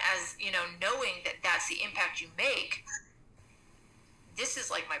 and as, knowing that that's the impact you make, this is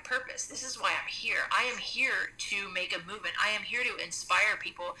like my purpose. This is why I'm here. I am here to make a movement. I am here to inspire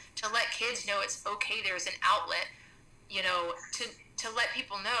people, to let kids know it's okay. There's an outlet, to let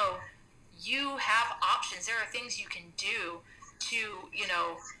people know you have options. There are things you can do to,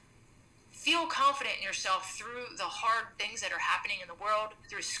 feel confident in yourself through the hard things that are happening in the world,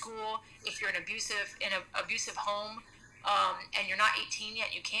 through school. If you're in an abusive home, and you're not 18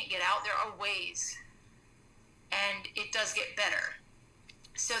 yet, you can't get out, there are ways. And it does get better.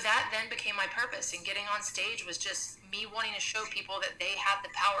 So that then became my purpose, and getting on stage was just me wanting to show people that they have the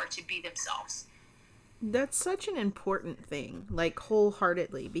power to be themselves. That's such an important thing, like,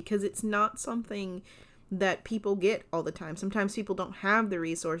 wholeheartedly, because it's not something that people get all the time. Sometimes people don't have the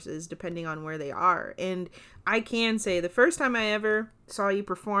resources depending on where they are. And I can say the first time I ever saw you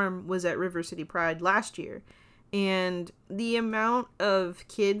perform was at River City Pride last year. And the amount of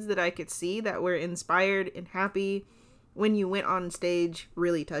kids that I could see that were inspired and happy when you went on stage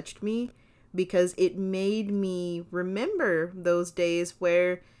really touched me, because it made me remember those days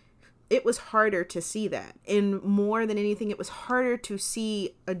where it was harder to see that. And more than anything, it was harder to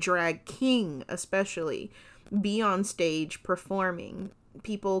see a drag king, especially, be on stage performing.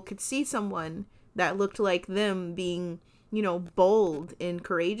 People could see someone that looked like them being, bold and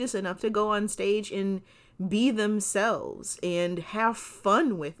courageous enough to go on stage and be themselves and have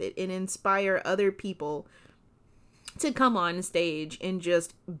fun with it and inspire other people to come on stage and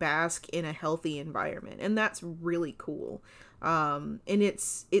just bask in a healthy environment. And that's really cool. And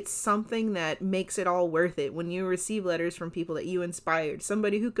it's something that makes it all worth it when you receive letters from people that you inspired,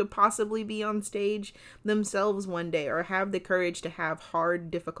 somebody who could possibly be on stage themselves one day, or have the courage to have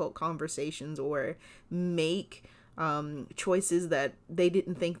hard, difficult conversations, or make choices that they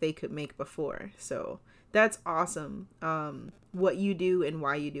didn't think they could make before. So that's awesome. What you do and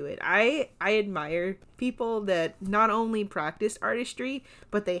why you do it. I admire people that not only practice artistry,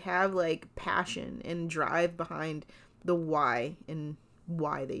 but they have like passion and drive behind the why and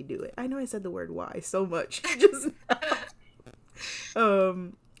why they do it. I know I said the word why so much just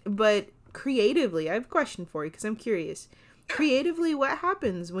now. But creatively, I have a question for you because I'm curious. Creatively, what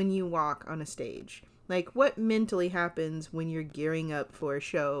happens when you walk on a stage? Like, what mentally happens when you're gearing up for a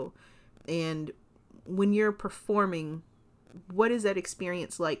show, and when you're performing? What is that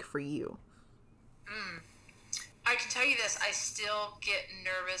experience like for you? I can tell you this, I still get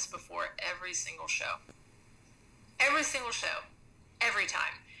nervous before every single show. Every single show. Every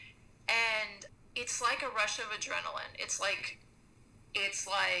time. And it's like a rush of adrenaline. It's like I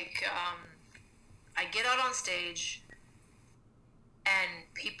get out on stage and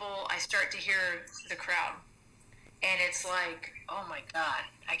I start to hear the crowd. And it's like, oh my God,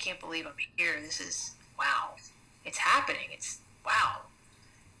 I can't believe I'm here. This is, wow. It's happening. It's, wow.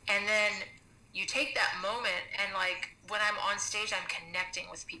 And then you take that moment, and like when I'm on stage, I'm connecting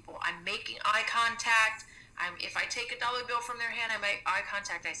with people. I'm making eye contact. If I take a dollar bill from their hand, I make eye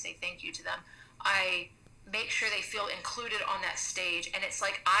contact. I say thank you to them. I make sure they feel included on that stage. And it's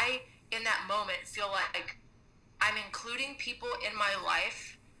like in that moment, feel like I'm including people in my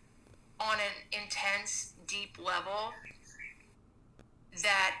life on an intense, deep level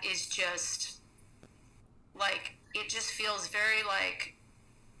that is just like, it just feels very like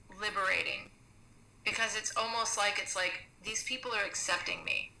liberating, because it's almost like, it's like these people are accepting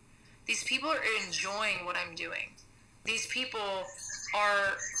me. These people are enjoying what I'm doing. These people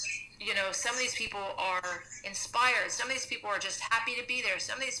are, some of these people are inspired. Some of these people are just happy to be there.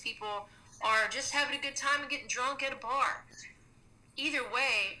 Some of these people are just having a good time and getting drunk at a bar. Either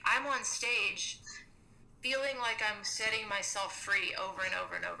way, I'm on stage feeling like I'm setting myself free over and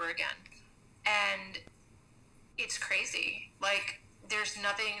over and over again. And it's crazy. Like, there's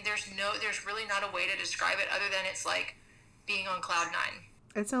really not a way to describe it other than it's like being on cloud nine.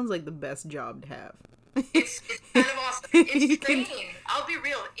 That sounds like the best job to have. It's kind of awesome. It's draining. I'll be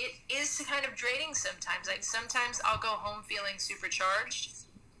real. It is kind of draining sometimes. Like, sometimes I'll go home feeling supercharged.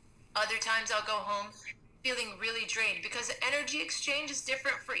 Other times I'll go home feeling really drained, because the energy exchange is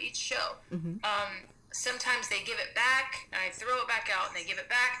different for each show. Mm-hmm. Sometimes they give it back and I throw it back out, and they give it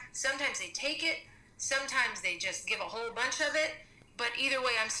back. Sometimes they take it. Sometimes they just give a whole bunch of it. But either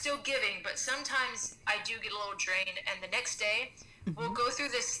way, I'm still giving. But sometimes I do get a little drained, and the next day we'll go through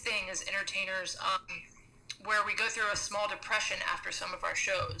this thing as entertainers where we go through a small depression after some of our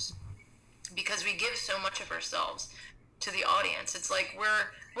shows, because we give so much of ourselves to the audience. It's like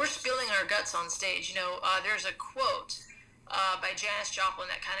we're spilling our guts on stage. There's a quote by Janis Joplin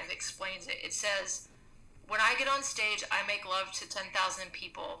that kind of explains it. It says, "When I get on stage, I make love to 10,000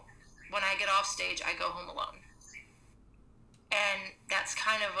 people. When I get off stage, I go home alone." And that's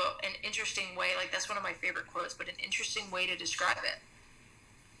kind of an interesting way, like that's one of my favorite quotes, but an interesting way to describe it.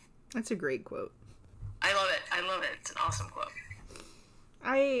 That's a great quote. I love it. It's an awesome quote.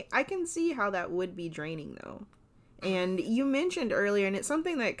 I can see how that would be draining, though. And you mentioned earlier, and it's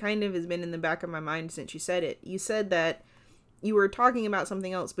something that kind of has been in the back of my mind since you said it. You said that you were talking about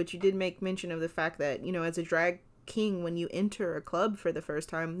something else, but you did make mention of the fact that, as a drag king, when you enter a club for the first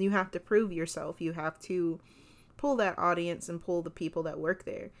time, you have to prove yourself. You have to pull that audience and pull the people that work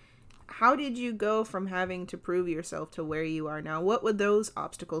there. How did you go from having to prove yourself to where you are now? What were those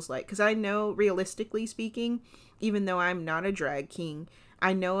obstacles like? Because I know, realistically speaking, even though I'm not a drag king,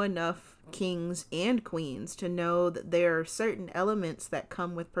 I know enough kings and queens to know that there are certain elements that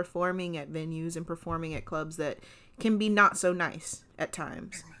come with performing at venues and performing at clubs that can be not so nice at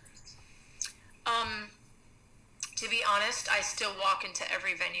times. To be honest, I still walk into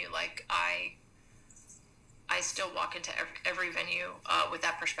every venue like I still walk into every venue with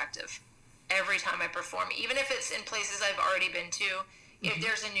that perspective. Every time I perform, even if it's in places I've already been to, if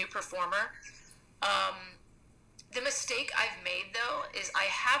there's a new performer. The mistake I've made, though, is I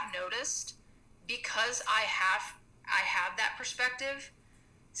have noticed, because I have that perspective,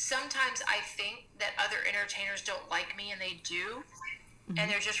 sometimes I think that other entertainers don't like me, and they do,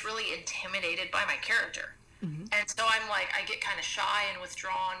 and they're just really intimidated by my character. And so I'm like, I get kind of shy and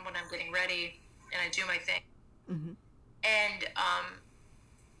withdrawn when I'm getting ready, and I do my thing. And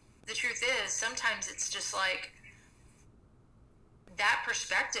the truth is, sometimes it's just like, that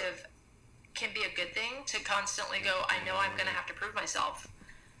perspective can be a good thing, to constantly go, I know I'm going to have to prove myself.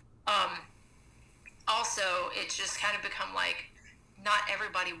 Also, it's just kind of become like, not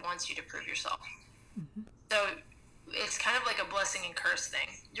everybody wants you to prove yourself. Mm-hmm. So it's kind of like a blessing and curse thing.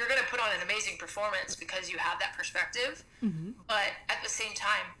 You're going to put on an amazing performance because you have that perspective, mm-hmm. but at the same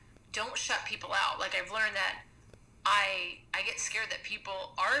time, don't shut people out. Like, I've learned that I get scared that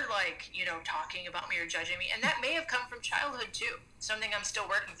people are like, you know, talking about me or judging me, and that may have come from childhood too, something I'm still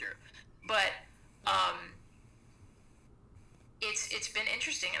working through. But it's been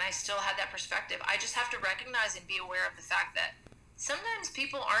interesting, and I still have that perspective. I just have to recognize and be aware of the fact that sometimes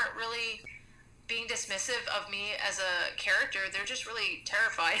people aren't really being dismissive of me as a character. They're just really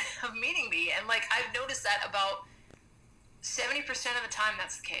terrified of meeting me. And like, I've noticed that about 70% of the time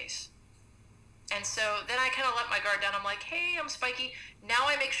that's the case. And so then I kind of let my guard down. I'm like, hey, I'm Spikey. Now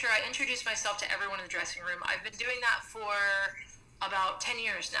I make sure I introduce myself to everyone in the dressing room. I've been doing that for about 10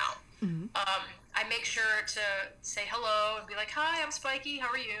 years now. Mm-hmm. I make sure to say hello and be like, hi, I'm Spikey. How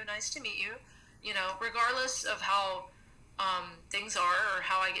are you? Nice to meet you. You know, regardless of how things are or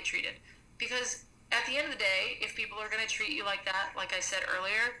how I get treated. Because at the end of the day, if people are going to treat you like that, like I said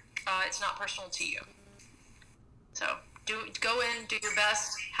earlier, it's not personal to you. So go in, do your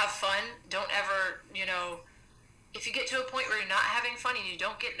best, have fun. Don't ever, you know, if you get to a point where you're not having fun and you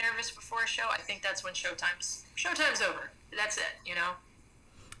don't get nervous before a show, I think that's when showtime's over. That's it, you know?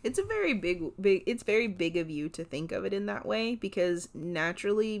 It's a very it's very big of you to think of it in that way, because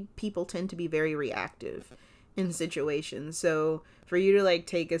naturally people tend to be very reactive in situations. So for you to like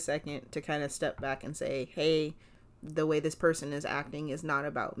take a second to kind of step back and say, hey, the way this person is acting is not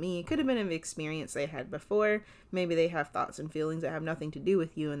about me. It could have been an experience they had before. Maybe they have thoughts and feelings that have nothing to do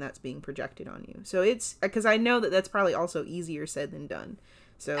with you, and that's being projected on you. So it's, because I know that that's probably also easier said than done.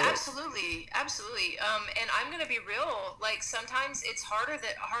 So absolutely. And I'm gonna be real. Like, sometimes it's harder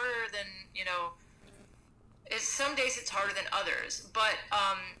than, you know. Some days it's harder than others. But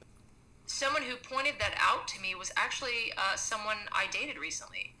someone who pointed that out to me was actually someone I dated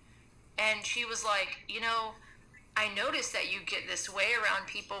recently, and she was like, you know, I noticed that you get this way around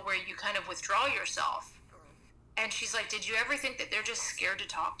people where you kind of withdraw yourself. And she's like, did you ever think that they're just scared to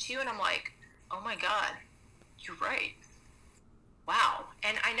talk to you? And I'm like, oh my God, you're right. Wow.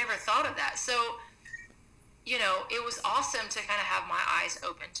 And I never thought of that. So, you know, it was awesome to kind of have my eyes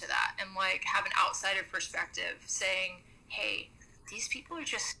open to that and like have an outsider perspective saying, hey, these people are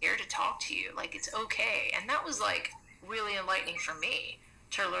just scared to talk to you. Like, it's okay. And that was like really enlightening for me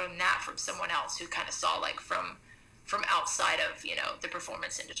to learn that from someone else who kind of saw like from outside of, you know, the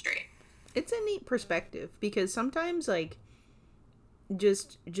performance industry. It's a neat perspective, because sometimes, like,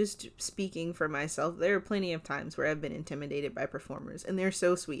 just speaking for myself, there are plenty of times where I've been intimidated by performers, and they're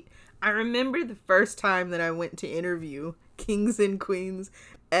so sweet. I remember the first time that I went to interview kings and queens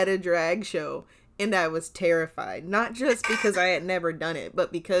at a drag show, and I was terrified. Not just because I had never done it,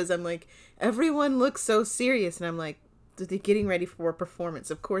 but because I'm like, everyone looks so serious, and I'm like, they're getting ready for a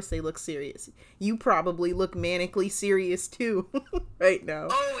performance. Of course they look serious. You probably look manically serious too right now.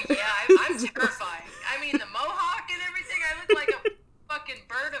 Oh yeah, I'm terrified. I mean, the mohawk and everything, I look like a fucking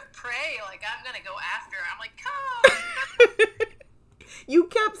bird of prey. Like, I'm gonna go after her. I'm like, come. You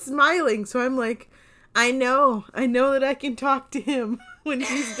kept smiling, so I'm like, I know that I can talk to him when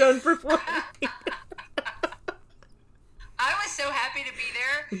he's done performing. I was so happy to be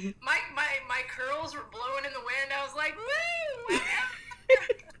there. My curls were blowing in the wind. I was like, woo!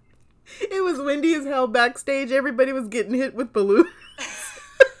 It was windy as hell backstage. Everybody was getting hit with balloons.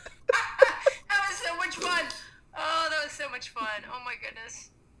 That was so much fun. Oh, that was so much fun. Oh my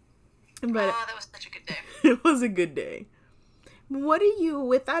goodness. But that was such a good day. It was a good day. What do you,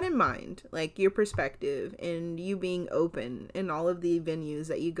 with that in mind, like your perspective and you being open in all of the venues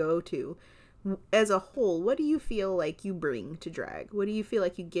that you go to, as a whole, what do you feel like you bring to drag? What do you feel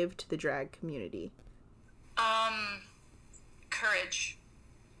like you give to the drag community? Courage.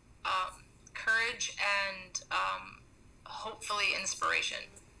 Courage and hopefully inspiration.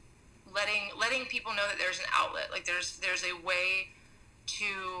 Letting people know that there's an outlet. Like, there's a way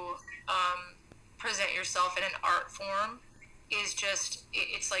to present yourself in an art form. Is just,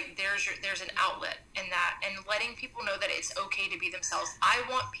 it's like there's an outlet in that, and letting people know that it's okay to be themselves. I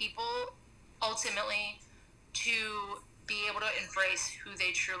want people ultimately to be able to embrace who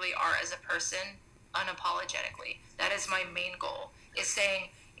they truly are as a person unapologetically. That is my main goal, is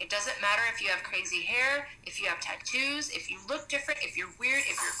saying it doesn't matter if you have crazy hair, if you have tattoos, if you look different, if you're weird,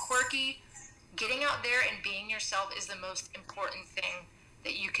 if you're quirky. Getting out there and being yourself is the most important thing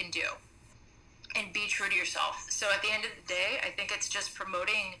that you can do. And be true to yourself. So at the end of the day, I think it's just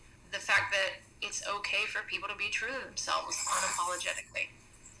promoting the fact that it's okay for people to be true to themselves unapologetically.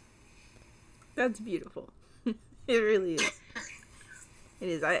 That's beautiful. It really is. It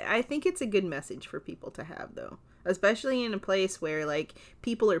is. I think it's a good message for people to have, though. Especially in a place where, like,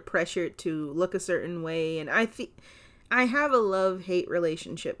 people are pressured to look a certain way. And I have a love-hate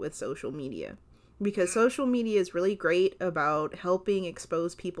relationship with social media. Because social media is really great about helping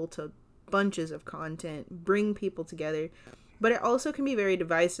expose people to bunches of content, bring people together. But it also can be very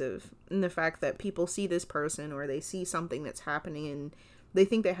divisive in the fact that people see this person or they see something that's happening and they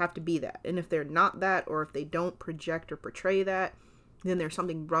think they have to be that. And if they're not that, or if they don't project or portray that, then there's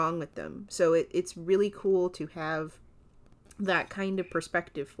something wrong with them. So it's really cool to have that kind of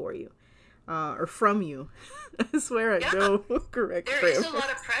perspective for you. Or from you. I swear I know correct. There is a lot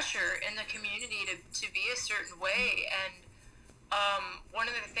of pressure in the community to be a certain way. And one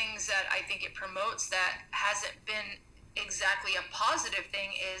of the things that I think it promotes that hasn't been exactly a positive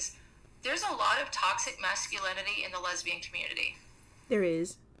thing is there's a lot of toxic masculinity in the lesbian community. There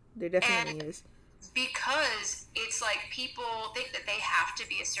is. There definitely is. Because it's like people think that they have to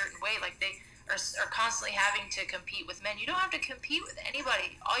be a certain way, like they are constantly having to compete with men. You don't have to compete with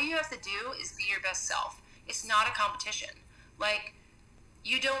anybody. All you have to do is be your best self. It's not a competition. Like,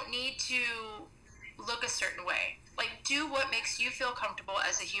 you don't need to look a certain way. Like, do what makes you feel comfortable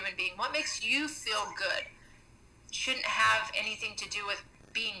as a human being. What makes you feel good shouldn't have anything to do with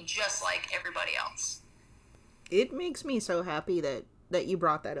being just like everybody else. It makes me so happy that you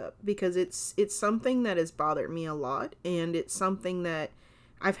brought that up, because it's something that has bothered me a lot, and it's something that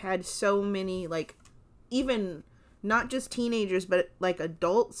I've had so many, like, even not just teenagers, but like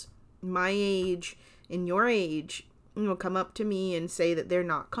adults my age and your age, come up to me and say that they're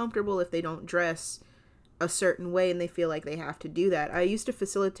not comfortable if they don't dress a certain way and they feel like they have to do that. I used to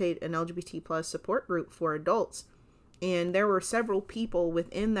facilitate an LGBT plus support group for adults, and there were several people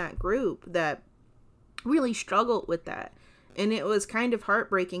within that group that really struggled with that. And it was kind of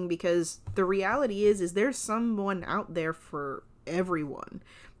heartbreaking, because the reality is there's someone out there for everyone.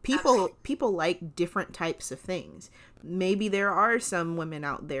 People like different types of things. Maybe there are some women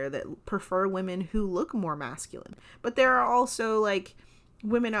out there that prefer women who look more masculine, but there are also, like,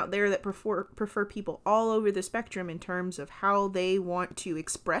 women out there that prefer people all over the spectrum in terms of how they want to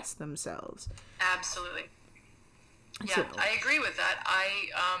express themselves. Absolutely. Yeah, I agree with that.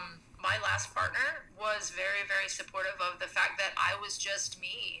 My last partner was very, very supportive of the fact that I was just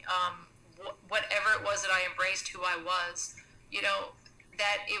me. Whatever it was that I embraced, who I was,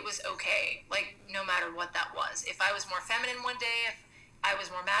 that it was okay. Like, no matter what that was. If I was more feminine one day, if I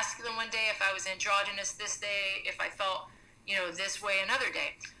was more masculine one day, if I was androgynous this day, if I felt, this way another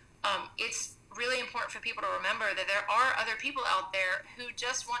day. It's really important for people to remember that there are other people out there who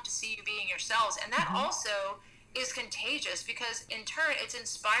just want to see you being yourselves. And that also is contagious, because in turn it's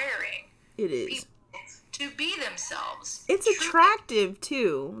inspiring. It is. To be themselves. It's attractive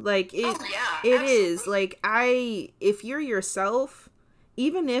too. Like, it is. Like, if you're yourself,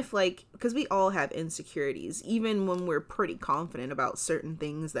 even if, like, because we all have insecurities, even when we're pretty confident about certain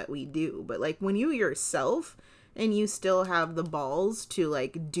things that we do, but, like, when you're yourself and you still have the balls to,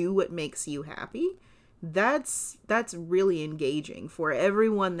 like, do what makes you happy, that's really engaging for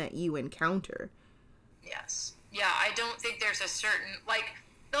everyone that you encounter. Yes. Yeah, I don't think there's a certain, like,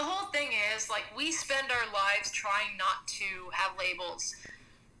 the whole thing is, like, we spend our lives trying not to have labels,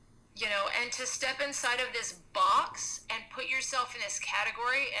 and to step inside of this box and put yourself in this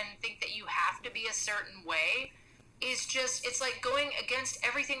category and think that you have to be a certain way is just, it's like going against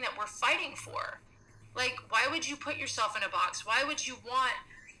everything that we're fighting for. Like, why would you put yourself in a box? Why would you want,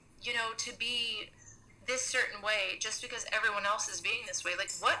 to be this certain way just because everyone else is being this way?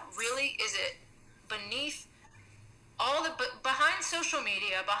 Like, what really is it beneath all the behind social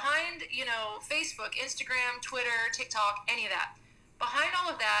media, behind, Facebook, Instagram, Twitter, TikTok, any of that? Behind all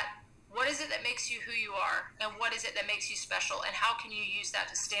of that, what is it that makes you who you are? And what is it that makes you special? And how can you use that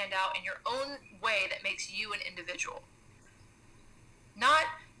to stand out in your own way that makes you an individual? Not,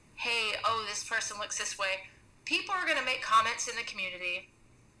 hey, this person looks this way. People are going to make comments in the community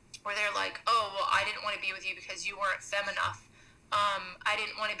where they're like, well, I didn't want to be with you because you weren't femme enough. I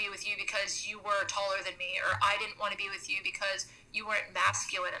didn't want to be with you because you were taller than me, or I didn't want to be with you because you weren't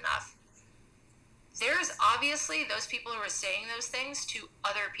masculine enough. There's obviously those people who are saying those things to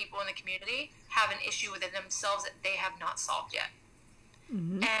other people in the community have an issue within themselves that they have not solved yet.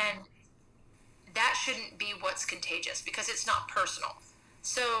 Mm-hmm. And that shouldn't be what's contagious, because it's not personal.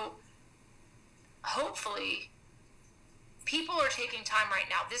 So hopefully people are taking time right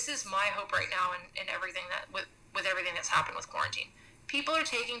now. This is my hope right now in everything that with everything that's happened with quarantine. People are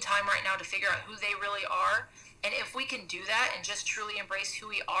taking time right now to figure out who they really are. And if we can do that and just truly embrace who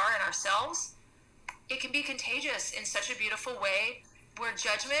we are and ourselves, it can be contagious in such a beautiful way where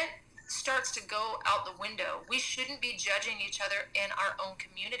judgment starts to go out the window. We shouldn't be judging each other in our own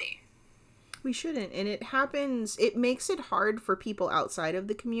community. We shouldn't. And it makes it hard for people outside of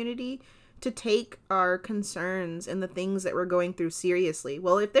the community to take our concerns and the things that we're going through seriously.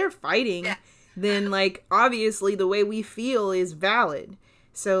 Well, if they're fighting, then, like, obviously the way we feel is valid.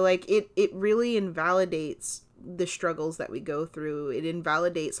 So, like, it really invalidates the struggles that we go through. It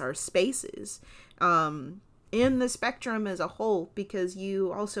invalidates our spaces. In the spectrum as a whole, because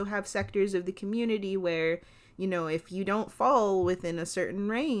you also have sectors of the community where, you know, if you don't fall within a certain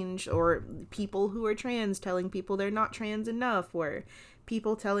range, or people who are trans telling people they're not trans enough, or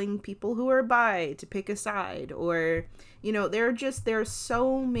people telling people who are bi to pick a side, or, you know, there are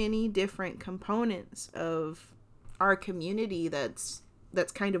so many different components of our community that's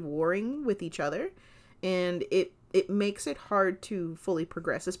kind of warring with each other, and it makes it hard to fully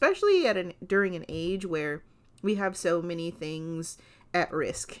progress, especially during an age where we have so many things at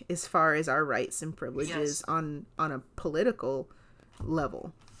risk as far as our rights and privileges on a political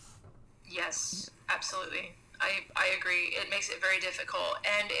level. Yes, absolutely. I agree. It makes it very difficult.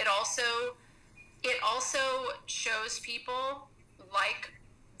 And it also shows people, like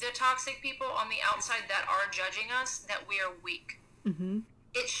the toxic people on the outside that are judging us, that we are weak. Mm-hmm.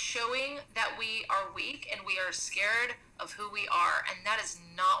 It's showing that we are weak and we are scared of who we are. And that is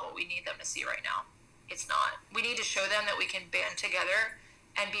not what we need them to see right now. It's not. We need to show them that we can band together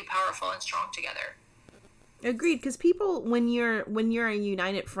and be powerful and strong together. Agreed, because people, when you're a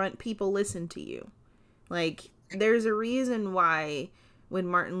united front, people listen to you. Like, there's a reason why when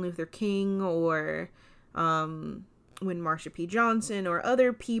Martin Luther King or when Marsha P. Johnson or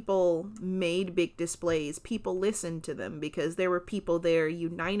other people made big displays, people listened to them because there were people there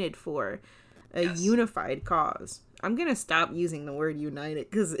united for a unified cause. I'm going to stop using the word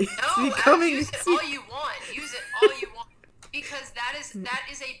united because it's becoming... use it all you want. Use it all you want. Because that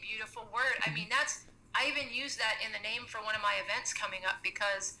is a beautiful word. I mean, I even use that in the name for one of my events coming up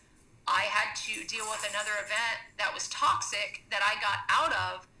because I had to deal with another event that was toxic that I got out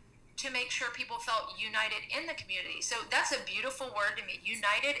of to make sure people felt united in the community. So that's a beautiful word to me.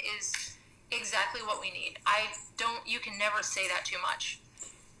 United is exactly what we need. You can never say that too much.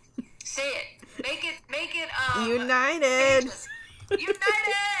 Say it. Make it united.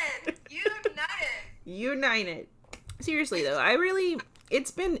 United. Seriously though,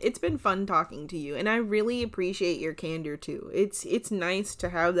 it's been fun talking to you, and I really appreciate your candor too. It's nice to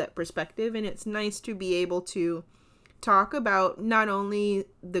have that perspective, and it's nice to be able to talk about not only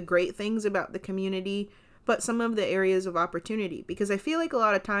the great things about the community, but some of the areas of opportunity, because I feel like a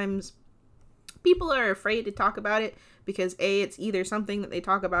lot of times people are afraid to talk about it because it's either something that they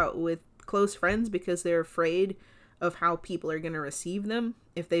talk about with close friends because they're afraid of how people are going to receive them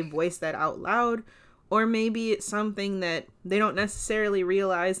if they voice that out loud, or maybe it's something that they don't necessarily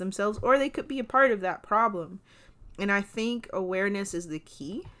realize themselves, or they could be a part of that problem. And I think awareness is the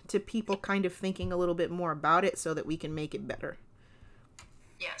key to people kind of thinking a little bit more about it so that we can make it better.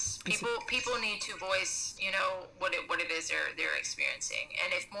 Yes, people need to voice, what it is they're experiencing,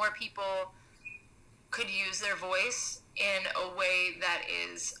 and if more people could use their voice in a way that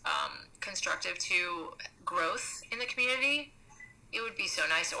is constructive to growth in the community, it would be so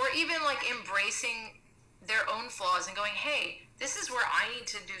nice. Or even like embracing their own flaws and going, hey, this is where I need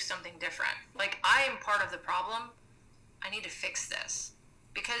to do something different. Like, I am part of the problem. I need to fix this.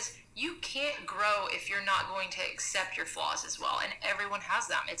 Because you can't grow if you're not going to accept your flaws as well. And everyone has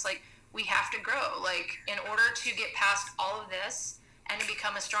them. It's like, we have to grow. Like, in order to get past all of this and to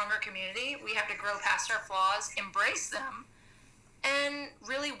become a stronger community, we have to grow past our flaws, embrace them, and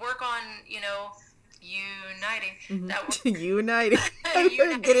really work on, uniting. Mm-hmm. That was uniting.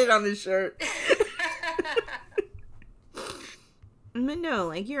 Get it on the shirt. But no,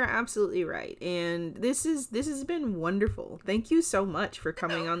 like, you're absolutely right, and this has been wonderful. Thank you so much for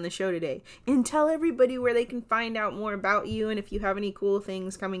coming on the show today, and tell everybody where they can find out more about you, and if you have any cool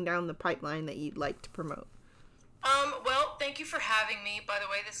things coming down the pipeline that you'd like to promote. Well, thank you for having me. By the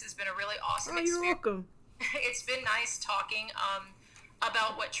way, this has been a really awesome experience. You're welcome. It's been nice talking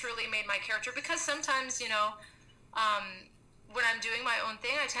about what truly made my character, because sometimes, when I'm doing my own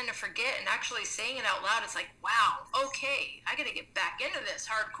thing, I tend to forget, and actually saying it out loud, it's like, wow, okay, I gotta get back into this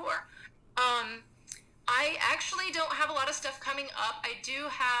hardcore. I actually don't have a lot of stuff coming up. I do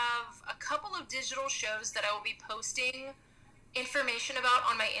have a couple of digital shows that I will be posting information about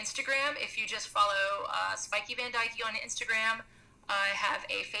on my Instagram. If you just follow Spikey Van Dykey on Instagram, I have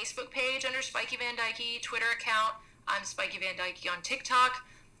a Facebook page under Spikey Van Dykey, Twitter account. I'm Spikey Van Dykey on TikTok.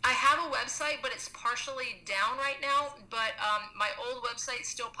 I have a website, but it's partially down right now. But my old website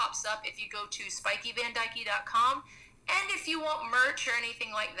still pops up if you go to spikeyvandykey.com. And if you want merch or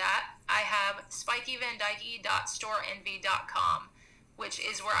anything like that, I have spikeyvandykey.storeenvy.com, which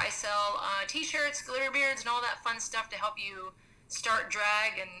is where I sell t-shirts, glitter beards, and all that fun stuff to help you start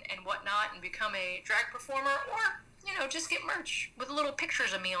drag and whatnot and become a drag performer, or, just get merch with little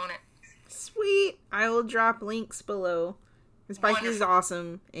pictures of me on it. Sweet. I will drop links below. Spikey is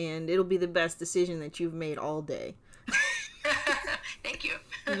awesome, and it'll be the best decision that you've made all day. Thank you.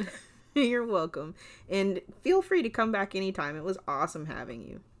 You're welcome. And feel free to come back anytime. It was awesome having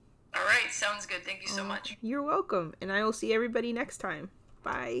you. All right. Sounds good. Thank you so much. You're welcome. And I will see everybody next time.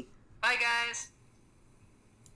 Bye. Bye, guys.